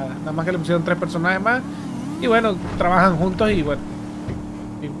misma mamada, nada más que le pusieron 3 personajes más. Y bueno, trabajan juntos y bueno,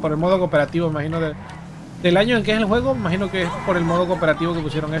 y por el modo cooperativo, imagino del año en que es el juego, imagino que es por el modo cooperativo que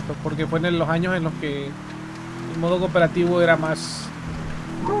pusieron esto, porque fue en los años en los que el modo cooperativo era más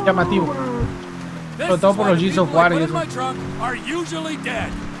llamativo, sobre todo por los Gears of War y eso.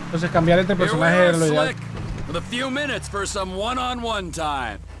 Entonces cambiar entre personajes era lo ideal.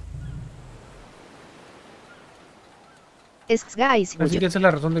 Es guys, Así que esa es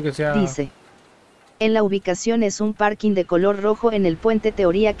la razón de que sea... Dice. En la ubicación es un parking de color rojo en el puente,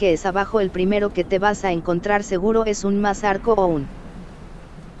 teoría que es abajo, el primero que te vas a encontrar seguro es un más arco o un...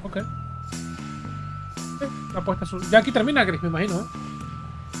 Ok. La apuesta azul. Ya aquí termina, Chris, me imagino, ¿eh?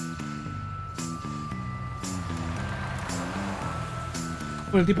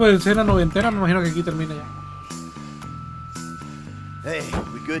 Por el tipo de escena noventera, me imagino que aquí termina ya. Hey,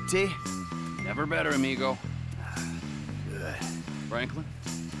 we good, T? Never better, amigo. Good. Franklin?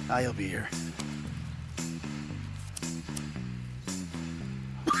 I'll be here.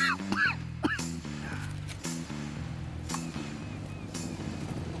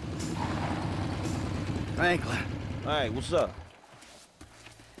 Franklin. Hey, what's up?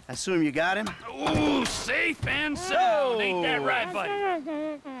 I assume you got him? Ooh, safe and sound. Ain't that right, buddy?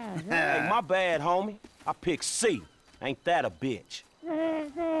 Hey, my bad, homie. I picked C. Ain't that a bitch?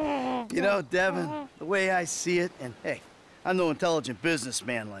 You know, Devin, the way I see it, and hey, I'm no intelligent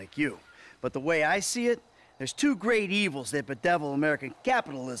businessman like you, but the way I see it, there's 2 great evils that bedevil American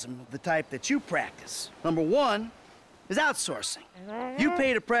capitalism of the type that you practice. Number 1 is outsourcing. You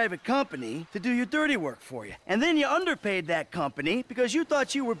paid a private company to do your dirty work for you, and then you underpaid that company because you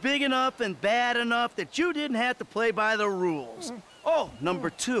thought you were big enough and bad enough that you didn't have to play by the rules. Oh, number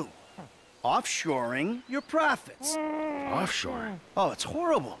 2, offshoring your profits. Offshore? Oh, it's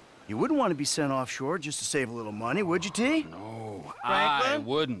horrible. You wouldn't want to be sent offshore just to save a little money, would you, T? No, Franklin? I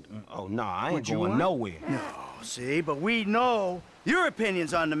wouldn't. Oh, no, I ain't Would you going want? nowhere. No, see, but we know your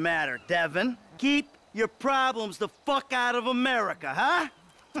opinions on the matter, Devin. Keep your problems the fuck out of America, huh?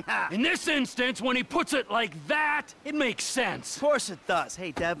 In this instance, when he puts it like that, it makes sense. Of course it does.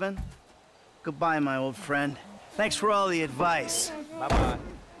 Hey, Devin. Goodbye, my old friend. Thanks for all the advice. Bye-bye.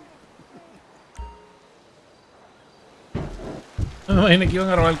 Me imaginé que iban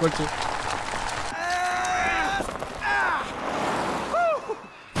a robar el coche.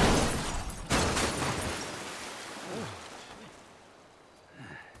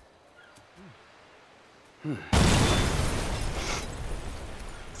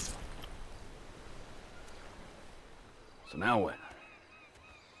 So now what?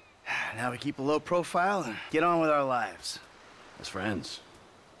 Now we keep a low profile and get on with our lives. As friends.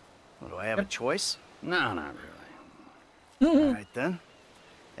 Well, do I have a choice? No, not really. All right, then.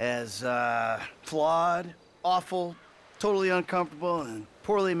 As, flawed, awful, totally uncomfortable, and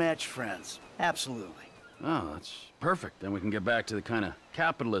poorly matched friends. Absolutely. Oh, that's perfect. Then we can get back to the kind of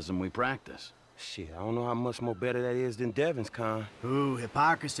capitalism we practice. Shit, I don't know how much more better that is than Devin's con. Ooh,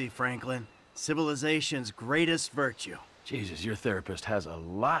 hypocrisy, Franklin. Civilization's greatest virtue. Jesus, your therapist has a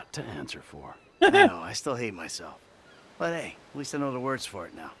lot to answer for. I know, I still hate myself. But hey, at least I know the words for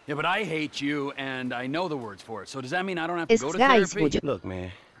it now. Yeah, but I hate you, and I know the words for it. So does that mean I don't have to go to therapy? Look,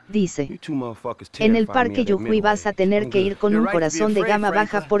 man. Dice, en el parque Yukui vas a tener que ir con un corazón de gama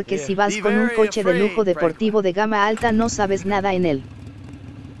baja porque si vas con un coche de lujo deportivo de gama alta no sabes nada en él.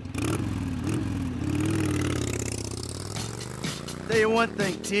 Tell you one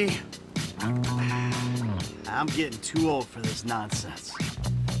thing, T. I'm getting too old for this nonsense.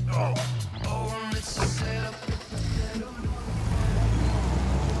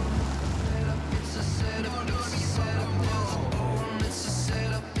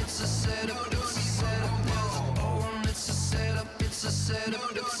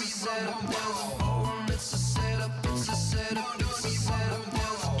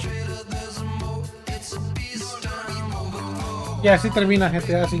 Y así termina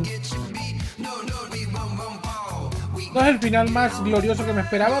GTA V. No es el final más glorioso que me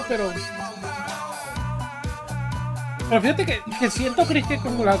esperaba, pero fíjate que siento, Chris, que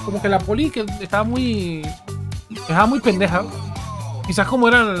como que la poli que estaba muy pendeja. Quizás como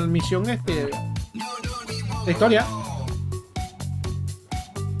era la misión de historia.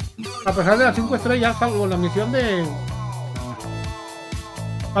 A pesar de las 5 estrellas, salvo la misión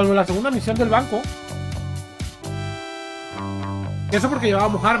salvo la segunda misión del banco. Eso porque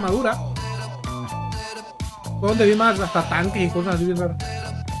llevábamos armadura. Fue donde vi más hasta tanques y cosas así bien raras.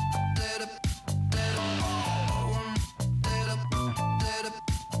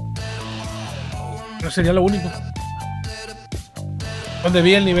 Pero sería lo único. Donde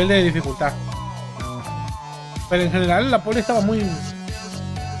vi el nivel de dificultad. Pero en general la poli estaba muy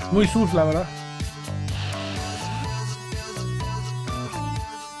sus, la verdad.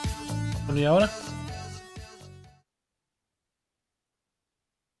 Bueno, ¿y ahora?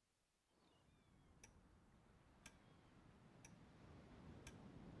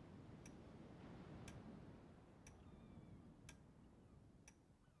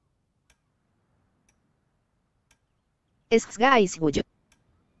 UXBLACKBIRDXU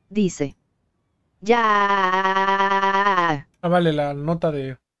dice, ya. Ah, vale, la nota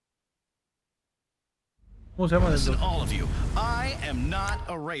de... ¿Cómo se llama? Listen, all of you. I am not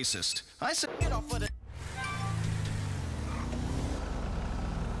a racist. I said get off of the...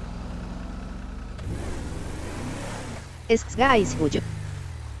 UXBLACKBIRDXU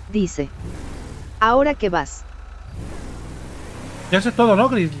dice, ahora que vas. Ya eso es todo, ¿no,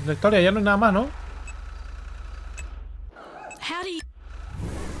 Chris? La historia ya no hay nada más, ¿no?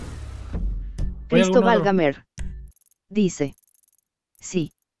 Cristo Valgamer dice,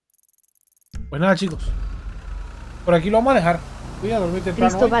 sí. Pues nada, chicos, por aquí lo vamos a dejar. Voy a dormir temprano.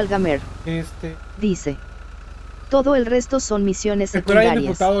 Cristo Valgamer dice, todo el resto son misiones secundarias. Espero hayan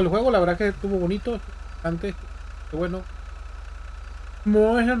disfrutado del juego, la verdad que estuvo bonito, antes, que bueno,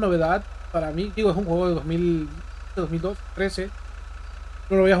 no es la novedad para mí, digo, es un juego de 2002, 13,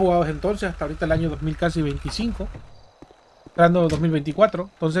 no lo había jugado desde entonces, hasta ahorita el año 2025, entrando 2024,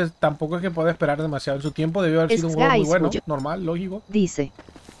 entonces tampoco es que pueda esperar demasiado en su tiempo, debió haber sido un juego muy bueno, normal, lógico. Dice,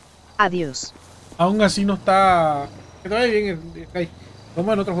 adiós. Aún así no está, que todavía bien,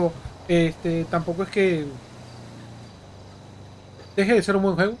 vamos en otro juego, tampoco es que deje de ser un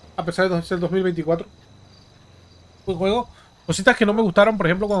buen juego, a pesar de ser 2024. Un juego, cositas que no me gustaron, por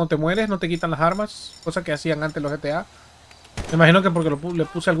ejemplo, cuando te mueres no te quitan las armas, cosa que hacían antes los GTA. Me imagino que porque le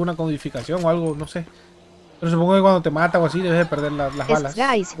puse alguna codificación o algo, no sé. Pero supongo que cuando te mata o así debes de perder las balas.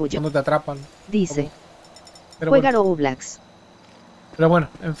 Cuando te atrapan. Dice, juega Roblox. Pero bueno,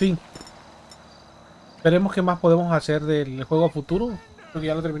 en fin. Veremos qué más podemos hacer del juego a futuro. Porque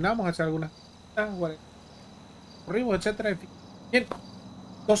ya lo terminamos, hacer algunas corrimos, etcétera. En fin. Bien,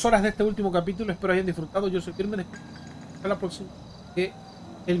 2 horas de este último capítulo. Espero hayan disfrutado. Yo soy Firme. Hasta la próxima.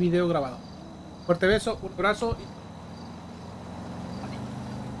 El video grabado. Fuerte beso, un abrazo.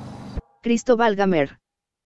 Cristo Valgamer